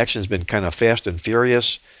the action's been kind of fast and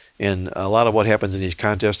furious, and a lot of what happens in these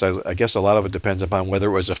contests, I guess a lot of it depends upon whether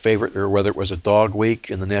it was a favorite or whether it was a dog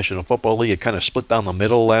week in the National Football League. It kind of split down the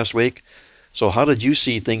middle last week. So how did you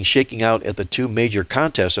see things shaking out at the 2 major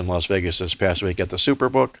contests in Las Vegas this past week, at the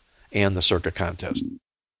Superbook and the Circa contest?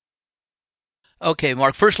 Okay,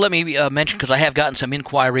 Mark, first let me mention, because I have gotten some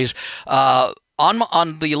inquiries, on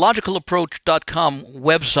the LogicalApproach.com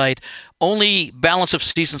website, only balance of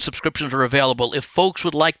season subscriptions are available. If folks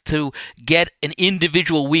would like to get an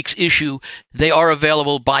individual week's issue, they are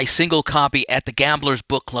available by single copy at the Gamblers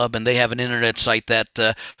Book Club, and they have an internet site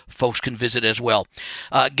that folks can visit as well.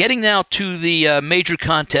 Getting now to the major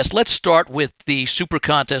contest, let's start with the Super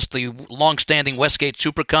Contest, the long-standing Westgate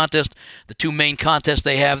Super Contest, the 2 main contests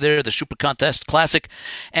they have there, the Super Contest Classic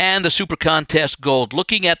and the Super Contest Gold.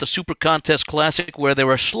 Looking at the Super Contest Classic, where there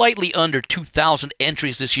were slightly under 2,000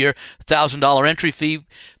 entries this year, $1,000 entry fee,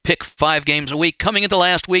 pick 5 games a week. Coming into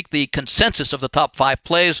last week, the consensus of the top 5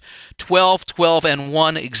 plays, 12, 12, and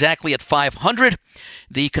 1, exactly at 500.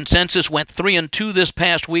 The consensus went 3-2 this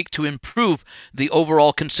past week to improve the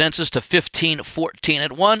overall consensus to 15, 14,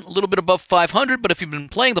 and 1, a little bit above 500, but if you've been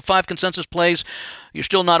playing the 5 consensus plays, you're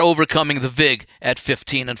still not overcoming the VIG at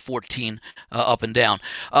 15 and 14 up and down.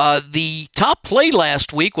 The top play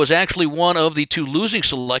last week was actually one of the 2 losing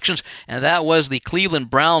selections, and that was the Cleveland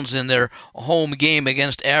Browns in their home game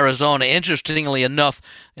against Arizona. Interestingly enough,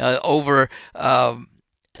 over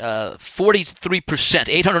 43%,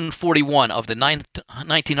 841 of the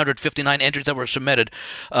 1,959 entries that were submitted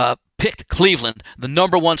picked Cleveland, the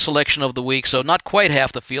number 1 selection of the week, so not quite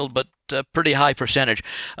half the field, but pretty high percentage.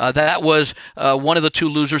 That was one of the 2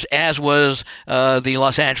 losers, as was the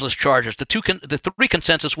Los Angeles Chargers. The 3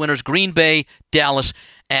 consensus winners, Green Bay, Dallas,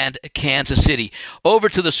 and Kansas City. Over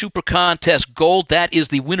to the Super Contest Gold. That is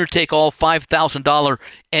the winner-take-all $5,000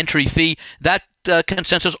 entry fee. That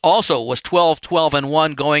consensus also was 12, 12, and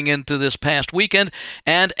 1 going into this past weekend.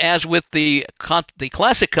 And as with the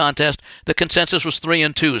Classic contest, the consensus was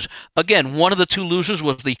 3-2s. Again, one of the 2 losers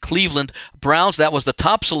was the Cleveland Browns. That was the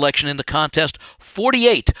top selection in the contest.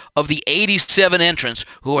 48 of the 87 entrants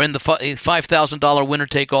who are in the $5,000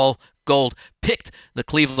 winner-take-all Gold picked the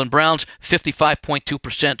Cleveland Browns,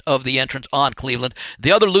 55.2% of the entrants on Cleveland.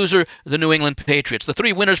 The other loser, the New England Patriots. The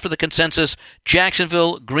three winners for the consensus,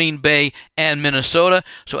 Jacksonville, Green Bay, and Minnesota.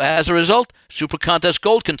 So as a result, Super Contest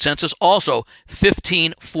Gold consensus also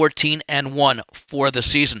 15, 14, and 1 for the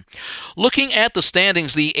season. Looking at the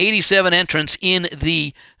standings, the 87 entrants in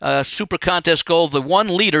the Super Contest Gold, the one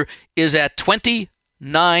leader is at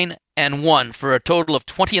 29 and 1 for a total of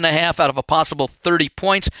 20.5 out of a possible 30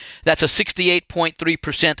 points. That's a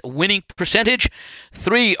 68.3% winning percentage.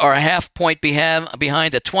 3 are a half point behind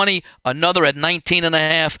at 20, another at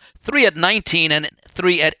 19.5, 3 at 19, and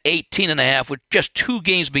 3 at 18.5, with just 2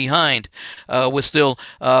 games behind, with still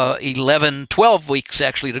 12 weeks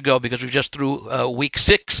actually to go, because we're just through week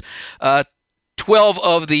 6. 12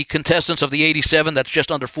 of the contestants of the 87, that's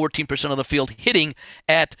just under 14% of the field, hitting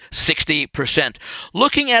at 60%.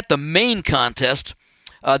 Looking at the main contest,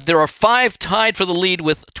 there are 5 tied for the lead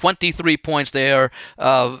with 23 points. They are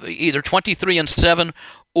either 23 and 7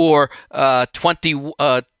 or 20. Would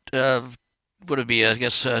it be? I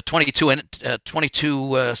guess 22 and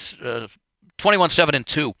 22.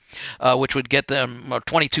 21-7-2, which would get them, or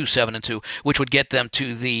 22-7-2, which would get them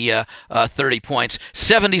to the 30 points.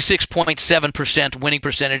 76.7% winning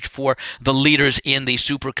percentage for the leaders in the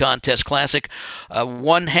Super Contest Classic.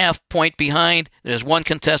 1 half point behind, there's one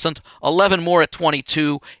contestant, 11 more at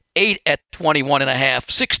 22, 8 at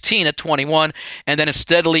 21.5, 16 at 21, and then it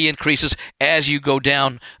steadily increases as you go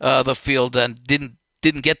down the field, and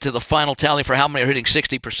didn't get to the final tally for how many are hitting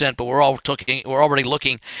 60%, but we're already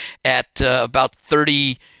looking at about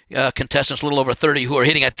 30 contestants, a little over 30, who are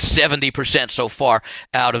hitting at 70% so far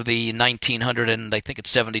out of the 1,900 and I think it's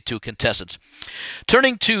 72 contestants.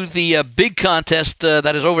 Turning to the big contest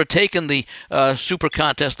that has overtaken the Super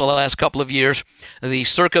Contest the last couple of years, the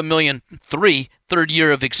Circa Million 3, third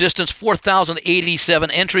year of existence, 4,087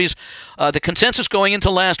 entries. The consensus going into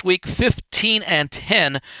last week, 15 and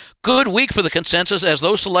 10. Good week for the consensus, as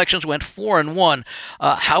those selections went 4 and 1.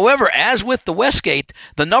 However, as with the Westgate,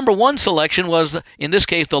 the number one selection was, in this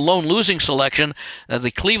case, the lone losing selection.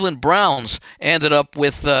 The Cleveland Browns ended up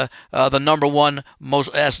with the number one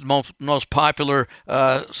most popular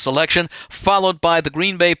selection, followed by the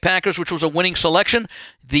Green Bay Packers, which was a winning selection.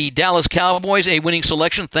 The Dallas Cowboys, a winning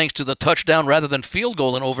selection thanks to the touchdown rather than field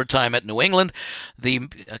goal in overtime at New England. The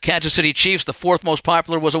Kansas City Chiefs, the fourth most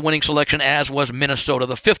popular, was a winning selection, as was Minnesota,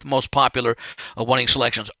 the fifth most popular winning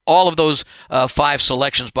selections. All of those 5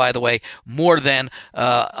 selections, by the way, more than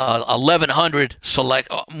 1,100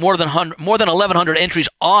 more than 1,100 entries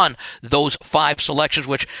on those 5 selections,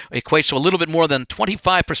 which equates to a little bit more than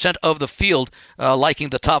 25% of the field liking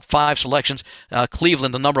the top 5 selections.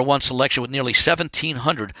 Cleveland, the number one selection, with nearly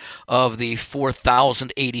 1,700 of the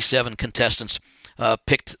 4,087 contestants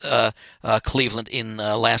picked Cleveland in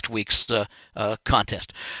last week's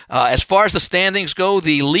contest. As far as the standings go,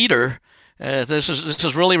 the leader, this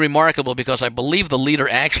is really remarkable, because I believe the leader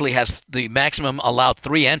actually has the maximum allowed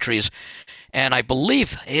 3 entries, and I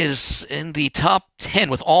believe is in the top 10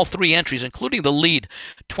 with all 3 entries, including the lead,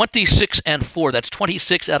 26 and 4. That's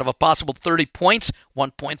 26 out of a possible 30 points.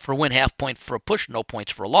 1 point for a win, half point for a push, no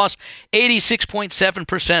points for a loss.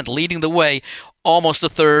 86.7% leading the way. Almost a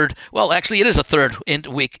third. Well, actually, it is a third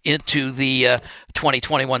week into the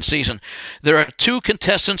 2021 season. There are 2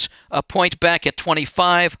 contestants a point back at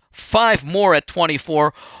 25, 5 more at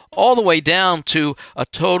 24, all the way down to a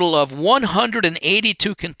total of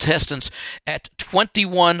 182 contestants at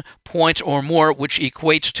 21 points or more, which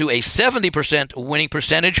equates to a 70% winning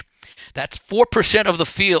percentage. That's 4% of the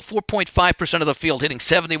field, 4.5% of the field hitting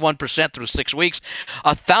 71% through 6 weeks.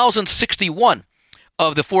 1,061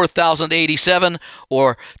 of the 4,087,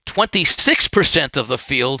 or 26% of the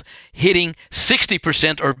field, hitting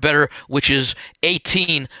 60% or better, which is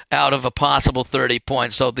 18 out of a possible 30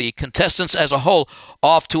 points. So the contestants as a whole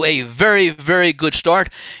off to a very, very good start.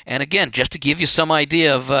 And again, just to give you some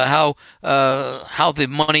idea of how the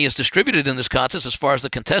money is distributed in this contest as far as the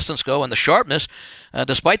contestants go and the sharpness,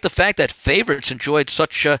 despite the fact that favorites enjoyed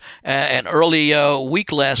such an early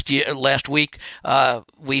week last week,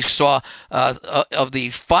 we saw of the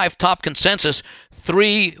 5 top consensus,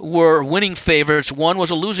 3 were winning favorites, 1 was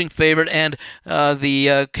a losing favorite, and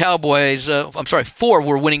the Cowboys, 4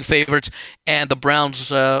 were winning favorites, and the Browns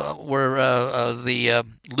were the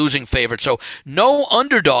losing favorite. So no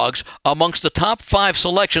underdogs amongst the top 5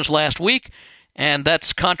 selections last week. And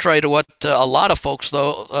that's contrary to what a lot of folks,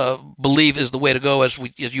 though, believe is the way to go. As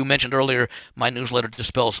you mentioned earlier, my newsletter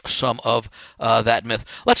dispels some of that myth.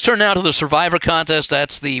 Let's turn now to the Survivor contest.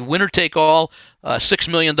 That's the winner-take-all, $6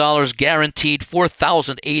 million guaranteed,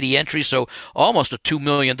 4,080 entries, so almost a $2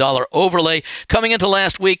 million overlay. Coming into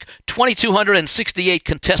last week, 2,268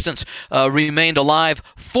 contestants remained alive.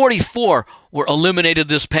 44 were eliminated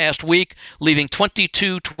this past week, leaving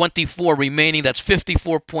 24 remaining. That's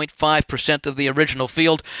 54.5% of the original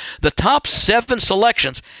field. The top 7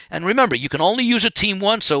 selections, and remember, you can only use a team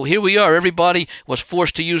once, so here we are. Everybody was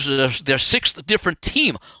forced to use their 6th different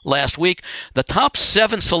team last week. The top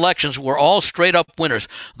 7 selections were all straight-up winners.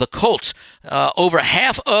 The Colts, over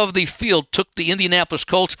half of the field took the Indianapolis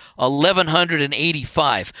Colts,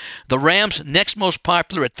 1,185. The Rams, next most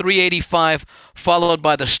popular at 385, followed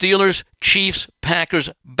by the Steelers, Chiefs, Packers,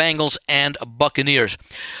 Bengals, and Buccaneers.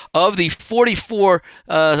 Of the 44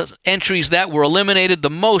 entries that were eliminated, the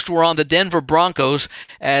most were on the Denver Broncos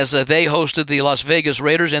as they hosted the Las Vegas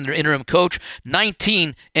Raiders and their interim coach.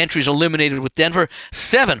 19 entries eliminated with Denver.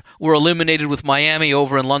 7 were eliminated with Miami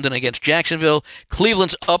over in London against Jacksonville.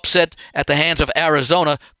 Cleveland's upset at the hands of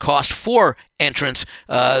Arizona cost 4 entrants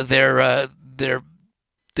their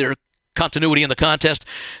continuity in the contest.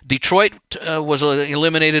 Detroit was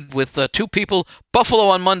eliminated with 2 people. Buffalo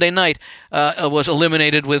on Monday night was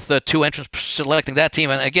eliminated with 2 entrants selecting that team.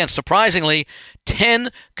 And again, surprisingly, 10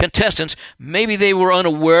 contestants, maybe they were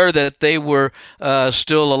unaware that they were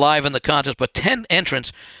still alive in the contest, but 10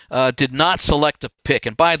 entrants did not select a pick.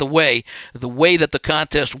 And by the way that the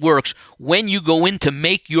contest works, when you go in to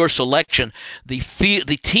make your selection, the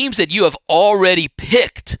teams that you have already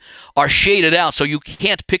picked are shaded out, so you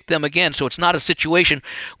can't pick them again. So it's not a situation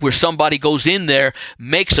where somebody goes in there,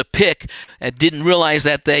 makes a pick, and didn't realize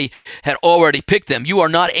that they had already picked them. You are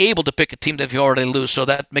not able to pick a team that you already lose, so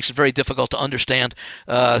that makes it very difficult to understand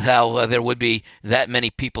how there would be that many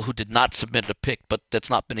people who did not submit a pick, but that's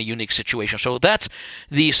not been a unique situation. So that's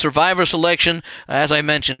the Survivor selection. As I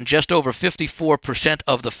mentioned, just over 54%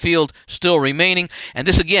 of the field still remaining. And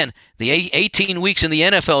this, again, the 18 weeks in the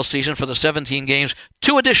NFL season for the 17 games,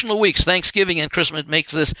 2 additional weeks, Thanksgiving and Christmas,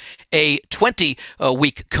 makes this a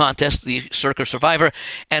 20-week contest, the Circa Survivor.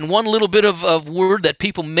 And one little bit of word that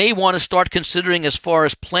people may want to start considering as far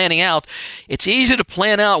as planning out. It's easy to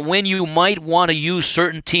plan out when you might want to use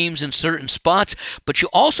certain teams in certain spots, but you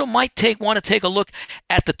also might want to take a look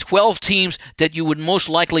at the 12 teams that you would most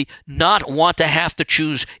likely not want to have to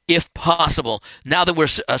choose if possible. Now that we're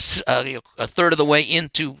a third of the way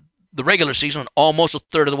into the regular season, almost a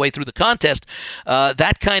third of the way through the contest,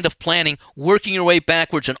 that kind of planning, working your way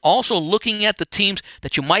backwards, and also looking at the teams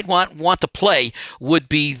that you might want to play would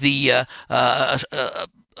be the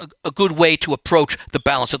a good way to approach the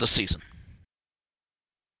balance of the season.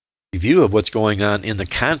 Review of what's going on in the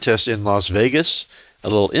contest in Las Vegas, a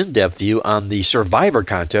little in-depth view on the Survivor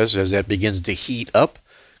contest as that begins to heat up.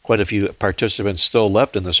 Quite a few participants still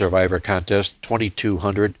left in the Survivor contest,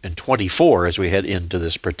 2,224 as we head into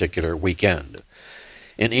this particular weekend.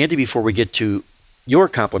 And Andy, before we get to your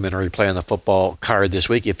complimentary play on the football card this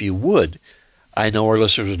week, if you would, I know our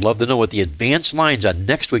listeners would love to know what the advanced lines on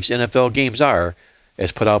next week's NFL games are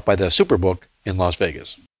as put out by the Superbook in Las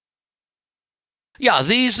Vegas. Yeah,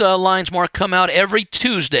 these lines, Mark, come out every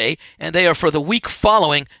Tuesday, and they are for the week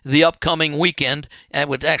following the upcoming weekend,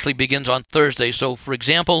 which actually begins on Thursday. So, for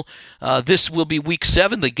example, this will be Week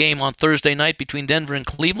 7. The game on Thursday night between Denver and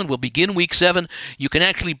Cleveland will begin Week 7. You can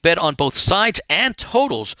actually bet on both sides and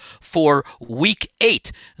totals for Week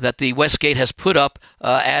 8 that the Westgate has put up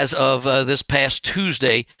as of this past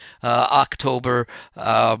Tuesday, October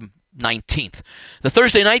 19th. The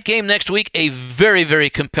Thursday night game next week, a very, very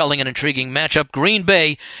compelling and intriguing matchup. Green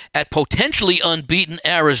Bay at potentially unbeaten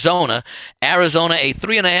Arizona. Arizona, a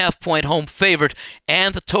 3.5-point home favorite,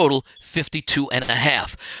 and the total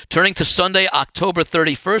 52.5. Turning to Sunday, October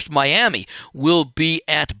 31st, Miami will be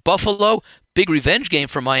at Buffalo. Big revenge game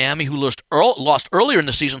for Miami, who lost earlier in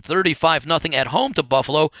the season 35-0 at home to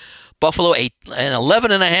Buffalo. Buffalo, an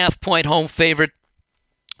 11.5-point home favorite.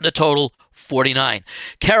 The total 49.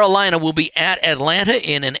 Carolina will be at Atlanta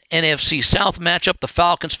in an NFC South matchup. The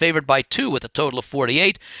Falcons favored by 2 with a total of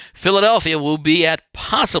 48. Philadelphia will be at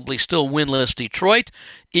possibly still winless Detroit.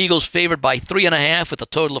 Eagles favored by 3.5 with a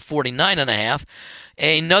total of 49.5.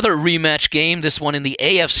 Another rematch game, this one in the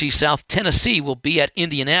AFC South. Tennessee will be at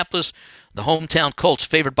Indianapolis. The hometown Colts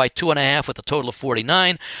favored by 2.5 with a total of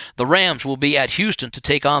 49. The Rams will be at Houston to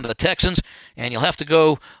take on the Texans, and you'll have to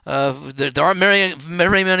go. There aren't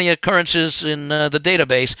very many occurrences in the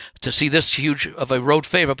database to see this huge of a road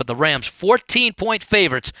favorite, but the Rams 14-point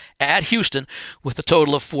favorites at Houston with a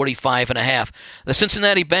total of 45.5. The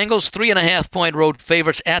Cincinnati Bengals 3.5-point road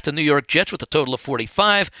favorites at the New York Jets with a total of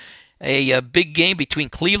 45. A big game between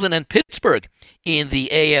Cleveland and Pittsburgh in the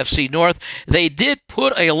AFC North. They did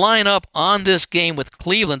put a lineup on this game with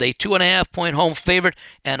Cleveland, a 2.5-point home favorite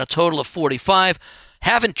and a total of 45.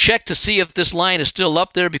 Haven't checked to see if this line is still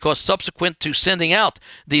up there because subsequent to sending out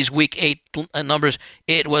these Week 8 numbers,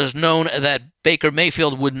 it was known that Baker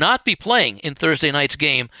Mayfield would not be playing in Thursday night's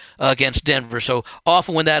game against Denver. So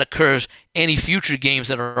often when that occurs, any future games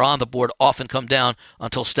that are on the board often come down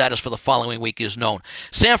until status for the following week is known.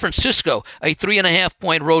 San Francisco, a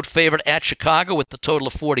 3.5-point road favorite at Chicago with the total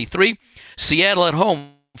of 43. Seattle at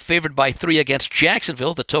home, favored by 3 against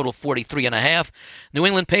Jacksonville, the total 43.5. New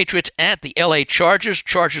England Patriots at the LA Chargers.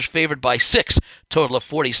 Chargers favored by 6, total of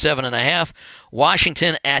 47.5.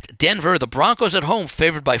 Washington at Denver. The Broncos at home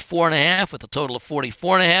favored by 4.5 with a total of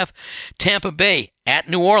 44.5. Tampa Bay at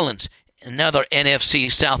New Orleans. Another NFC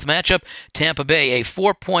South matchup. Tampa Bay, a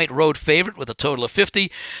 4-point road favorite with a total of 50.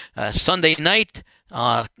 Sunday night,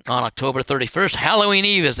 on October 31st, Halloween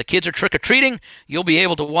Eve, as the kids are trick-or-treating, you'll be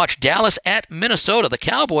able to watch Dallas at Minnesota. The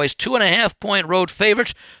Cowboys, 2.5-point road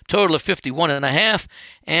favorites, total of 51.5.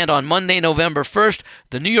 And on Monday, November 1st,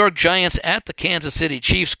 the New York Giants at the Kansas City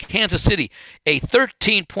Chiefs. Kansas City, a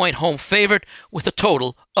 13-point home favorite with a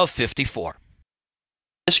total of 54.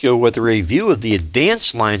 Let's go with a review of the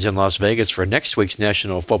advanced lines in Las Vegas for next week's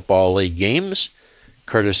National Football League games,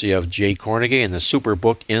 courtesy of Jay Kornegay and the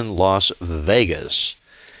Superbook in Las Vegas.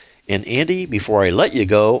 And Andy, before I let you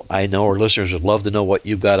go, I know our listeners would love to know what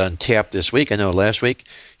you got on tap this week. I know last week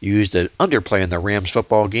you used an underplay in the Rams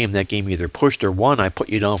football game. That game either pushed or won. I put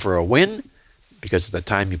you down for a win because at the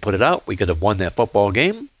time you put it out, we could have won that football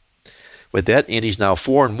game. With that, Andy's now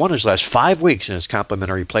 4-1 his last 5 weeks in his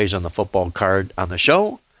complimentary plays on the football card on the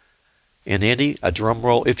show. And Andy, a drum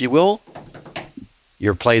roll, if you will,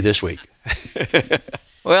 your play this week.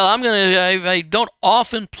 Well, I don't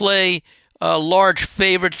often play large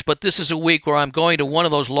favorites, but this is a week where I'm going to one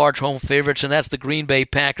of those large home favorites, and that's the Green Bay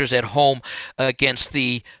Packers at home against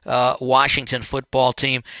the Washington football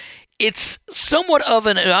team. It's somewhat of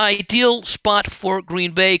an ideal spot for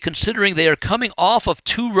Green Bay, considering they are coming off of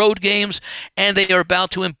 2 road games and they are about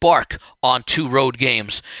to embark on 2 road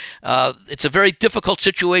games. It's a very difficult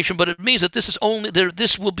situation, but it means that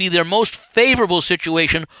this will be their most favorable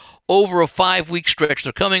situation over a 5-week stretch.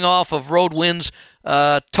 They're coming off of road wins,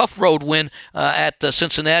 tough road win at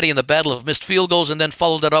Cincinnati in the Battle of Missed Field Goals, and then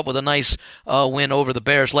followed that up with a nice win over the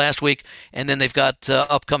Bears last week. And then they've got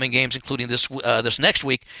upcoming games, including this next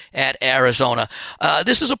week at Arizona.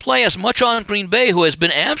 This is a play as much on Green Bay, who has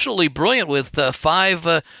been absolutely brilliant with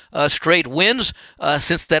 5 straight wins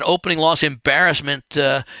since that opening loss embarrassment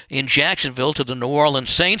in Jacksonville to the New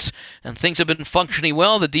Orleans Saints. And things have been functioning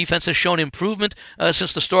well. The defense has shown improvement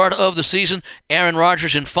since the start of the season. Aaron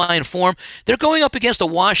Rodgers in fine form. They're going up against a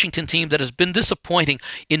Washington team that has been disappointing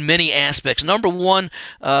in many aspects. Number one,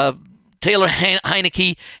 Taylor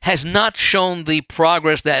Heineke has not shown the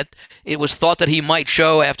progress that it was thought that he might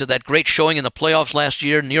show after that great showing in the playoffs last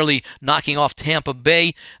year, nearly knocking off Tampa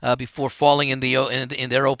Bay before falling in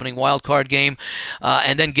their opening wild card game,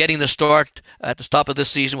 and then getting the start at the top of this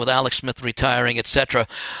season with Alex Smith retiring, etc.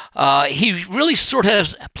 He really sort of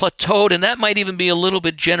has plateaued, and that might even be a little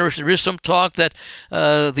bit generous. There is some talk that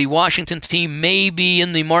the Washington team may be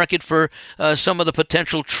in the market for some of the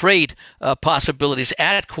potential trade possibilities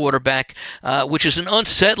at quarterback, which is an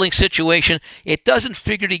unsettling situation. It doesn't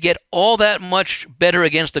figure to get all that much better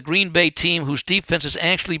against the Green Bay team, whose defense is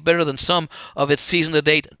actually better than some of its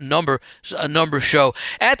season-to-date numbers show.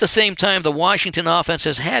 At the same time, the Washington offense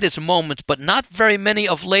has had its moments, but not very many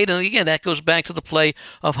of late. And again, that goes back to the play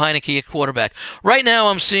of Heineke at quarterback. Right now,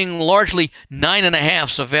 I'm seeing largely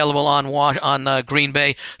 9.5s available on Green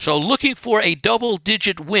Bay. So looking for a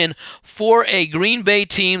double-digit win for a Green Bay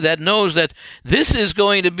team that knows that this is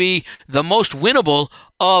going to be the most winnable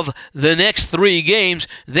of the next 3 games.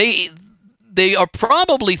 They are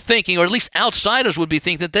probably thinking, or at least outsiders would be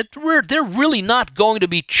thinking, that they're really not going to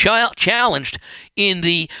be challenged in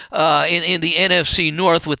the NFC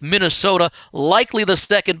North, with Minnesota likely the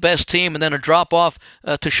second best team, and then a drop off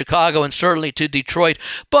to Chicago and certainly to Detroit.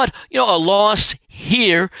 But a loss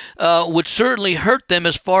here would certainly hurt them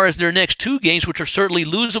as far as their next two games, which are certainly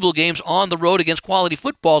losable games on the road against quality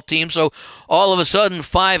football teams. So all of a sudden,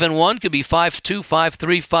 5-1 could be 5-2,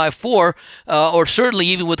 5-3, 5-4, or certainly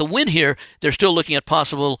even with a win here, they're still looking at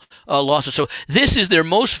possible losses. So this is their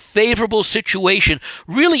most favorable situation,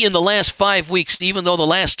 really, in the last 5 weeks, even though the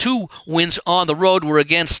last two wins on the road were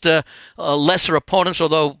against lesser opponents,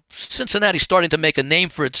 although Cincinnati's starting to make a name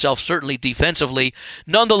for itself, certainly defensively.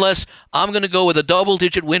 Nonetheless, I'm going to go with a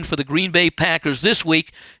double-digit win for the Green Bay Packers this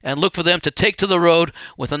week and look for them to take to the road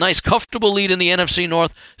with a nice, comfortable lead in the NFC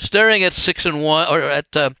North, staring at 6-1 or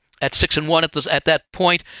at 6-1 at that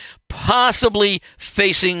point, possibly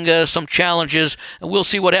facing some challenges. And we'll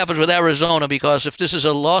see what happens with Arizona, because if this is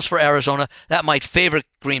a loss for Arizona, that might favor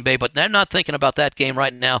Green Bay. But they're not thinking about that game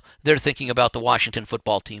right now. They're thinking about the Washington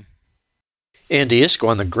football team. Andy Iskoe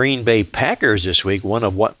on the Green Bay Packers this week, one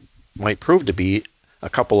of what might prove to be a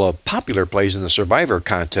couple of popular plays in the Survivor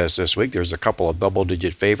contest this week. There's a couple of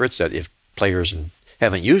double-digit favorites that if players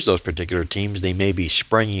haven't used those particular teams, they may be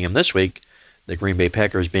springing them this week, the Green Bay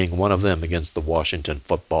Packers being one of them against the Washington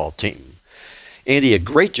football team. Andy, a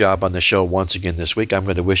great job on the show once again this week. I'm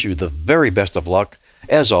going to wish you the very best of luck,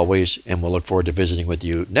 as always, and we'll look forward to visiting with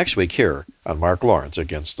you next week here on Mark Lawrence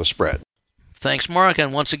Against the Spread. Thanks, Mark,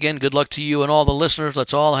 and once again, good luck to you and all the listeners.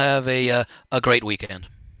 Let's all have a great weekend.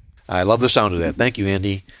 I love the sound of that. Thank you,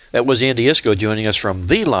 Andy. That was Andy Iskoe joining us from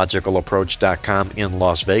TheLogicalApproach.com in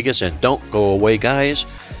Las Vegas. And don't go away, guys.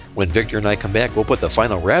 When Victor and I come back, we'll put the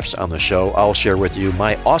final wraps on the show. I'll share with you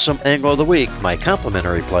my awesome angle of the week, my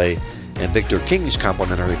complimentary play, and Victor King's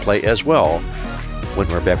complimentary play as well, when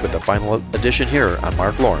we're back with the final edition here on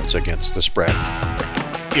Mark Lawrence Against the Spread.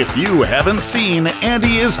 If you haven't seen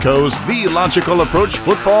Andy Iskoe's The Logical Approach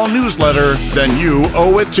football newsletter, then you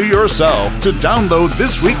owe it to yourself to download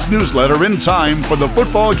this week's newsletter in time for the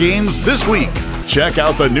football games this week. Check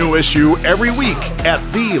out the new issue every week at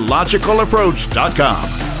TheLogicalApproach.com.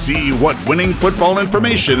 See what winning football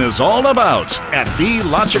information is all about at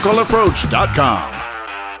TheLogicalApproach.com.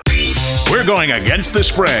 We're going against the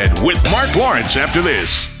spread with Mark Lawrence after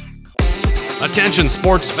this. Attention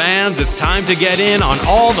sports fans, it's time to get in on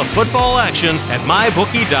all the football action at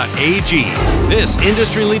MyBookie.ag. This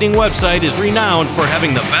industry-leading website is renowned for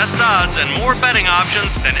having the best odds and more betting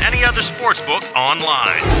options than any other sportsbook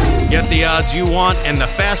online. Get the odds you want and the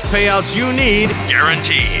fast payouts you need,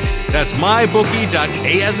 guaranteed. That's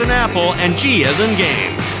MyBookie.a as in Apple and G as in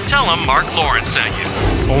games. Tell them Mark Lawrence sent you.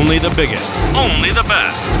 Only the biggest, only the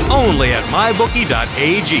best, only at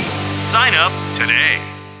MyBookie.ag. Sign up today.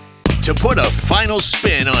 To put a final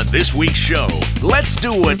spin on this week's show, let's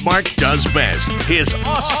do what Mark does best, his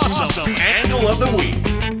awesome angle of the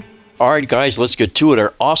week. All right, guys, let's get to it.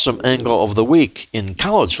 Our awesome angle of the week. In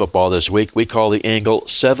college football this week, we call the angle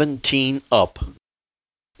 17 up.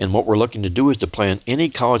 And what we're looking to do is to plan any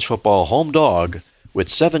college football home dog with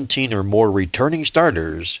 17 or more returning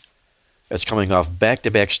starters that's coming off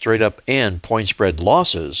back-to-back straight-up and point spread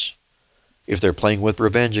losses if they're playing with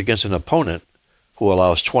revenge against an opponent who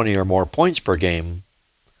allows 20 or more points per game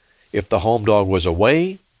if the home dog was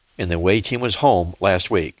away and the away team was home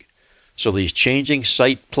last week. So these changing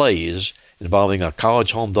site plays involving a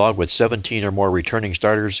college home dog with 17 or more returning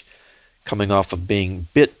starters coming off of being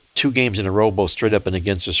bit 2 games in a row, both straight up and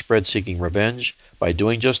against the spread seeking revenge. By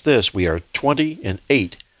doing just this, we are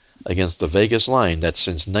 20-8 against the Vegas line. That's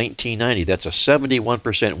since 1990. That's a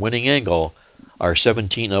 71% winning angle. Our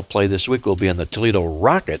 17 up play this week will be on the Toledo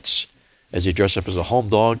Rockets as they dress up as a home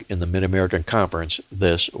dog in the Mid-American Conference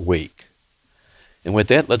this week. And with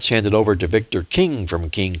that, let's hand it over to Victor King from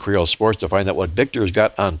King Creole Sports to find out what Victor's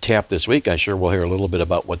got on tap this week. I'm sure we'll hear a little bit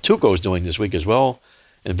about what Tuco's doing this week as well.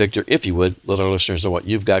 And Victor, if you would, let our listeners know what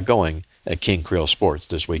you've got going at King Creole Sports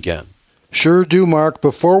this weekend. Sure do, Mark.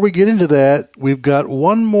 Before we get into that, we've got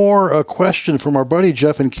one more question from our buddy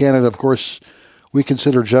Jeff in Canada. Of course, we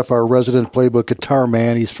consider Jeff our resident playbook guitar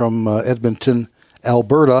man. He's from Edmonton,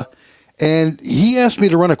 Alberta. And he asked me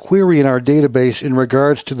to run a query in our database in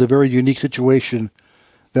regards to the very unique situation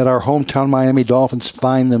that our hometown Miami Dolphins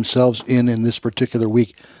find themselves in this particular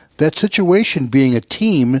week. That situation being a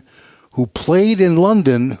team who played in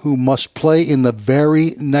London who must play in the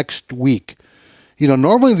very next week. You know,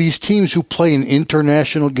 normally these teams who play an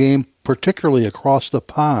international game, particularly across the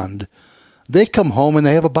pond, they come home and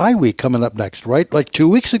they have a bye week coming up next, right? Like 2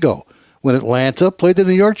 weeks ago when Atlanta played the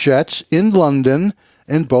New York Jets in London,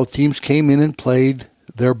 and both teams came in and played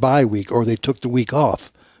their bye week, or they took the week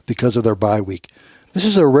off because of their bye week. This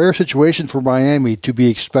is a rare situation for Miami to be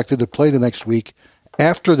expected to play the next week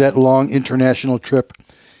after that long international trip.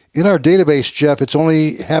 In our database, Jeff, it's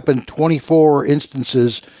only happened 24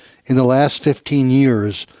 instances in the last 15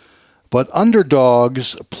 years. But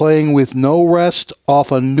underdogs playing with no rest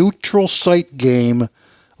off a neutral site game,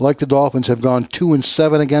 like the Dolphins, have gone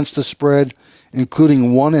 2-7 against the spread,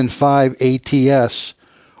 including 1-5 ATS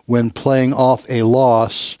when playing off a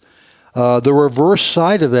loss. The reverse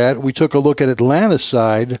side of that, we took a look at Atlanta's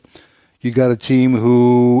side. You got a team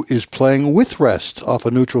who is playing with rest off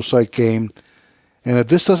a neutral site game. And if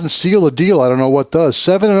this doesn't seal the deal, I don't know what does.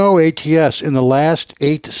 7-0 ATS in the last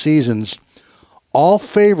 8 seasons. All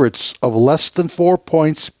favorites of less than 4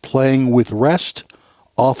 points playing with rest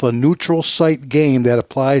off a neutral site game. That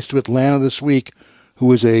applies to Atlanta this week,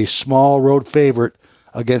 who is a small road favorite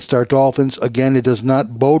against our Dolphins. Again, it does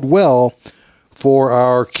not bode well for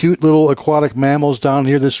our cute little aquatic mammals down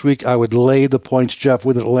here this week. I would lay the points, Jeff,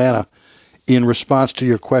 with Atlanta in response to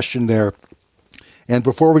your question there. And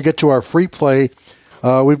before we get to our free play,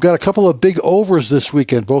 we've got a couple of big overs this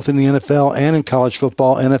weekend, both in the NFL and in college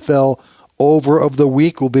football. NFL over of the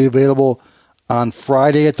week will be available on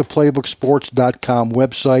Friday at the PlaybookSports.com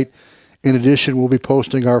website. In addition, we'll be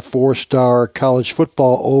posting our 4-star college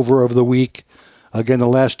football over of the week. Again, the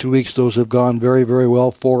last 2 weeks, those have gone very, very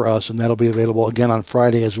well for us, and that'll be available again on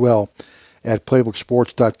Friday as well at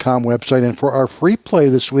PlaybookSports.com website. And for our free play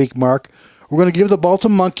this week, Mark, we're going to give the ball to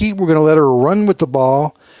Monkey. We're going to let her run with the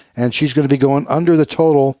ball, and she's going to be going under the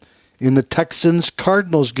total in the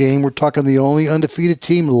Texans-Cardinals game. We're talking the only undefeated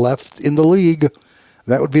team left in the league.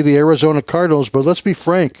 That would be the Arizona Cardinals. But let's be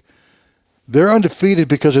frank. They're undefeated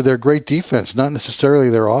because of their great defense, not necessarily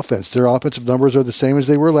their offense. Their offensive numbers are the same as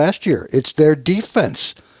they were last year. It's their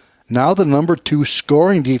defense. Now the number 2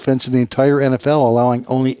 scoring defense in the entire NFL, allowing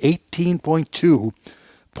only 18.2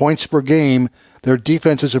 points per game. Their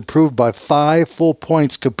defense has improved by 5 full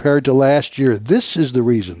points compared to last year. This is the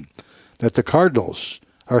reason that the Cardinals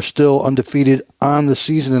are still undefeated on the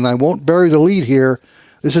season. And I won't bury the lead here.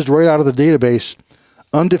 This is right out of the database.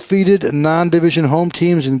 Undefeated non-division home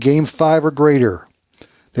teams in Game 5 or greater.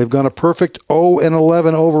 They've gone a perfect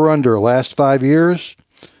 0-11 over-under last 5 years.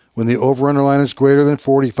 When the over-under line is greater than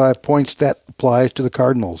 45 points, that applies to the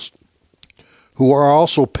Cardinals, who are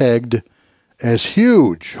also pegged as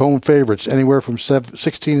huge home favorites, anywhere from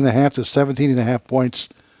 16.5 to 17.5 points.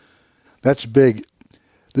 That's big.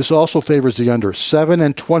 This also favors the under.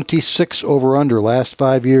 7-26 over-under last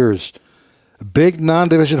 5 years. Big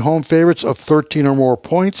non-division home favorites of 13 or more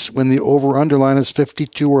points. When the over-under line is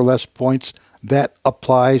 52 or less points, that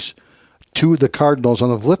applies to the Cardinals. On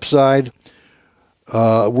the flip side,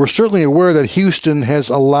 we're certainly aware that Houston has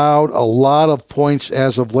allowed a lot of points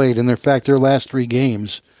as of late. And in fact, their last 3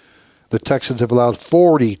 games, the Texans have allowed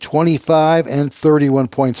 40, 25, and 31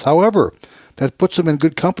 points. However, that puts them in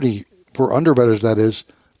good company for underbettors, that is.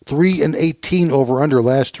 3-18 over-under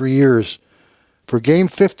last 3 years. For game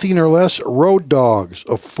 15 or less, road dogs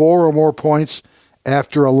of 4 or more points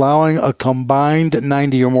after allowing a combined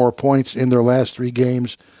 90 or more points in their last 3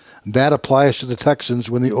 games. That applies to the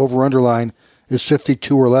Texans when the over-under line is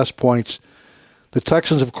 52 or less points. The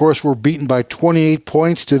Texans, of course, were beaten by 28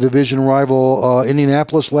 points to division rival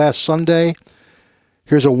Indianapolis last Sunday.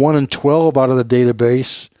 Here's a 1-12 out of the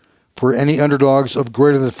database for any underdogs of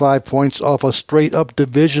greater than 5 points off a straight-up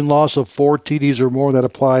division loss of 4 TDs or more. That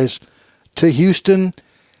applies to Houston.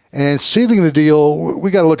 And sealing the deal,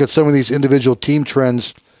 we got to look at some of these individual team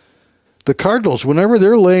trends. The Cardinals, whenever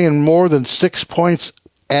they're laying more than 6 points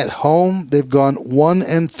at home, they've gone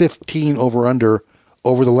 1-15 over-under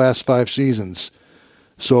over the last 5 seasons.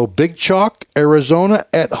 So big chalk, Arizona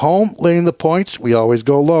at home laying the points. We always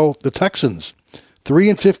go low. The Texans,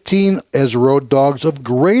 3-15 as road dogs of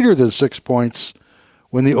greater than 6 points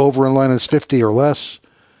when the over-and line is 50 or less.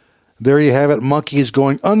 There you have it. Monkeys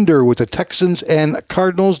going under with the Texans and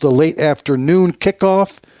Cardinals, the late afternoon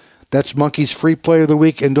kickoff. That's Monkey's free play of the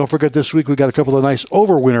week. And don't forget, this week we got a couple of nice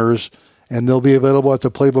over winners, and they'll be available at the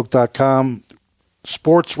playbook.com,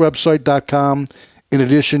 sportswebsite.com, in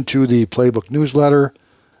addition to the Playbook newsletter,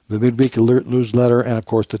 the midweek alert newsletter, and, of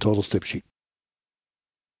course, the total tip sheet.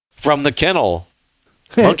 From the kennel,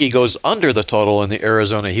 Monkey goes under the total in the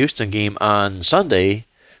Arizona-Houston game on Sunday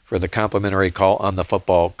for the complimentary call on the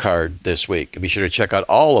football card this week. And be sure to check out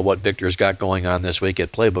all of what Victor's got going on this week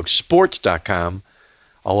at PlaybookSports.com.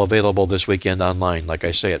 All available this weekend online, like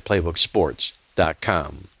I say, at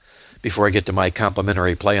PlaybookSports.com. Before I get to my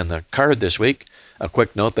complimentary play on the card this week, a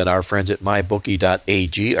quick note that our friends at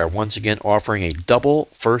MyBookie.ag are once again offering a double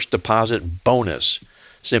first deposit bonus.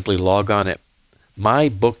 Simply log on at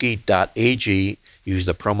MyBookie.ag, use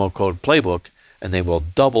the promo code PLAYBOOK, and they will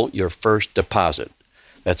double your first deposit.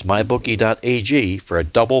 That's MyBookie.ag for a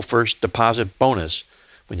double first deposit bonus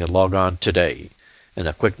when you log on today. And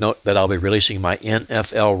a quick note that I'll be releasing my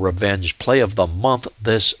NFL Revenge Play of the Month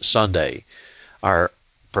this Sunday. Our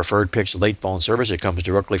preferred picks late phone service, it comes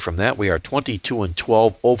directly from that. We are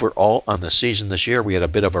 22-12 overall on the season this year. We had a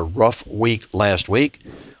bit of a rough week last week.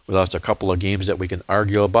 We lost a couple of games that we can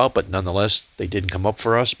argue about, but nonetheless, they didn't come up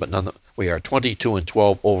for us. But we are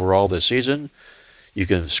 22-12 overall this season. You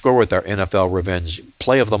can score with our NFL Revenge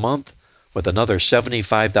Play of the Month with another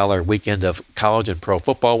 $75 weekend of college and pro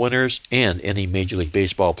football winners and any Major League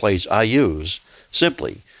Baseball plays I use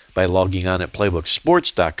simply by logging on at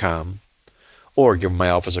playbooksports.com or give my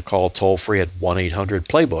office a call toll-free at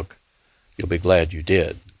 1-800-PLAYBOOK. You'll be glad you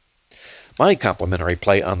did. My complimentary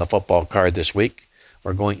play on the football card this week,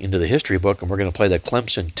 we're going into the history book, and we're going to play the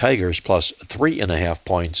Clemson Tigers plus 3.5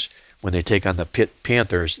 points when they take on the Pitt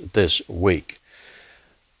Panthers this week.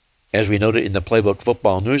 As we noted in the Playbook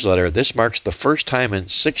Football newsletter, this marks the first time in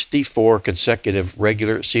 64 consecutive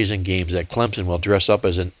regular season games that Clemson will dress up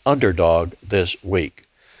as an underdog this week.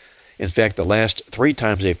 In fact, the last 3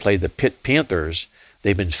 times they played the Pitt Panthers,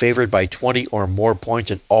 they've been favored by 20 or more points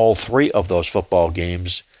in all 3 of those football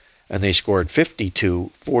games, and they scored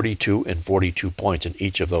 52, 42, and 42 points in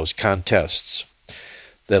each of those contests.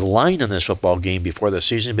 The line in this football game before the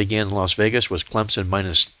season began in Las Vegas was Clemson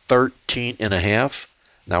minus 13.5.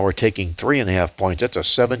 Now we're taking 3.5 points. That's a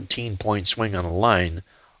 17-point swing on the line,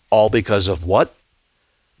 all because of what?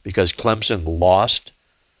 Because Clemson lost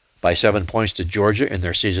by 7 points to Georgia in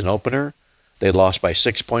their season opener. They lost by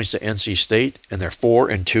 6 points to NC State, and they're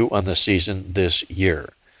 4-2 on the season this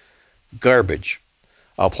year. Garbage.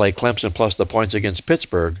 I'll play Clemson plus the points against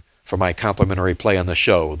Pittsburgh for my complimentary play on the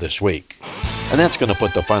show this week. And that's going to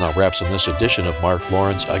put the final wraps on this edition of Mark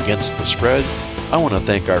Lawrence Against the Spread. I want to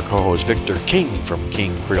thank our co-host Victor King from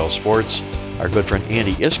King Creole Sports, our good friend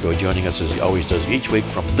Andy Iskoe joining us as he always does each week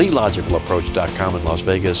from TheLogicalApproach.com in Las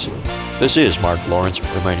Vegas. This is Mark Lawrence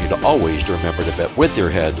reminding you to always remember to bet with your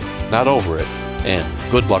head, not over it,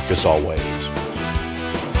 and good luck as always.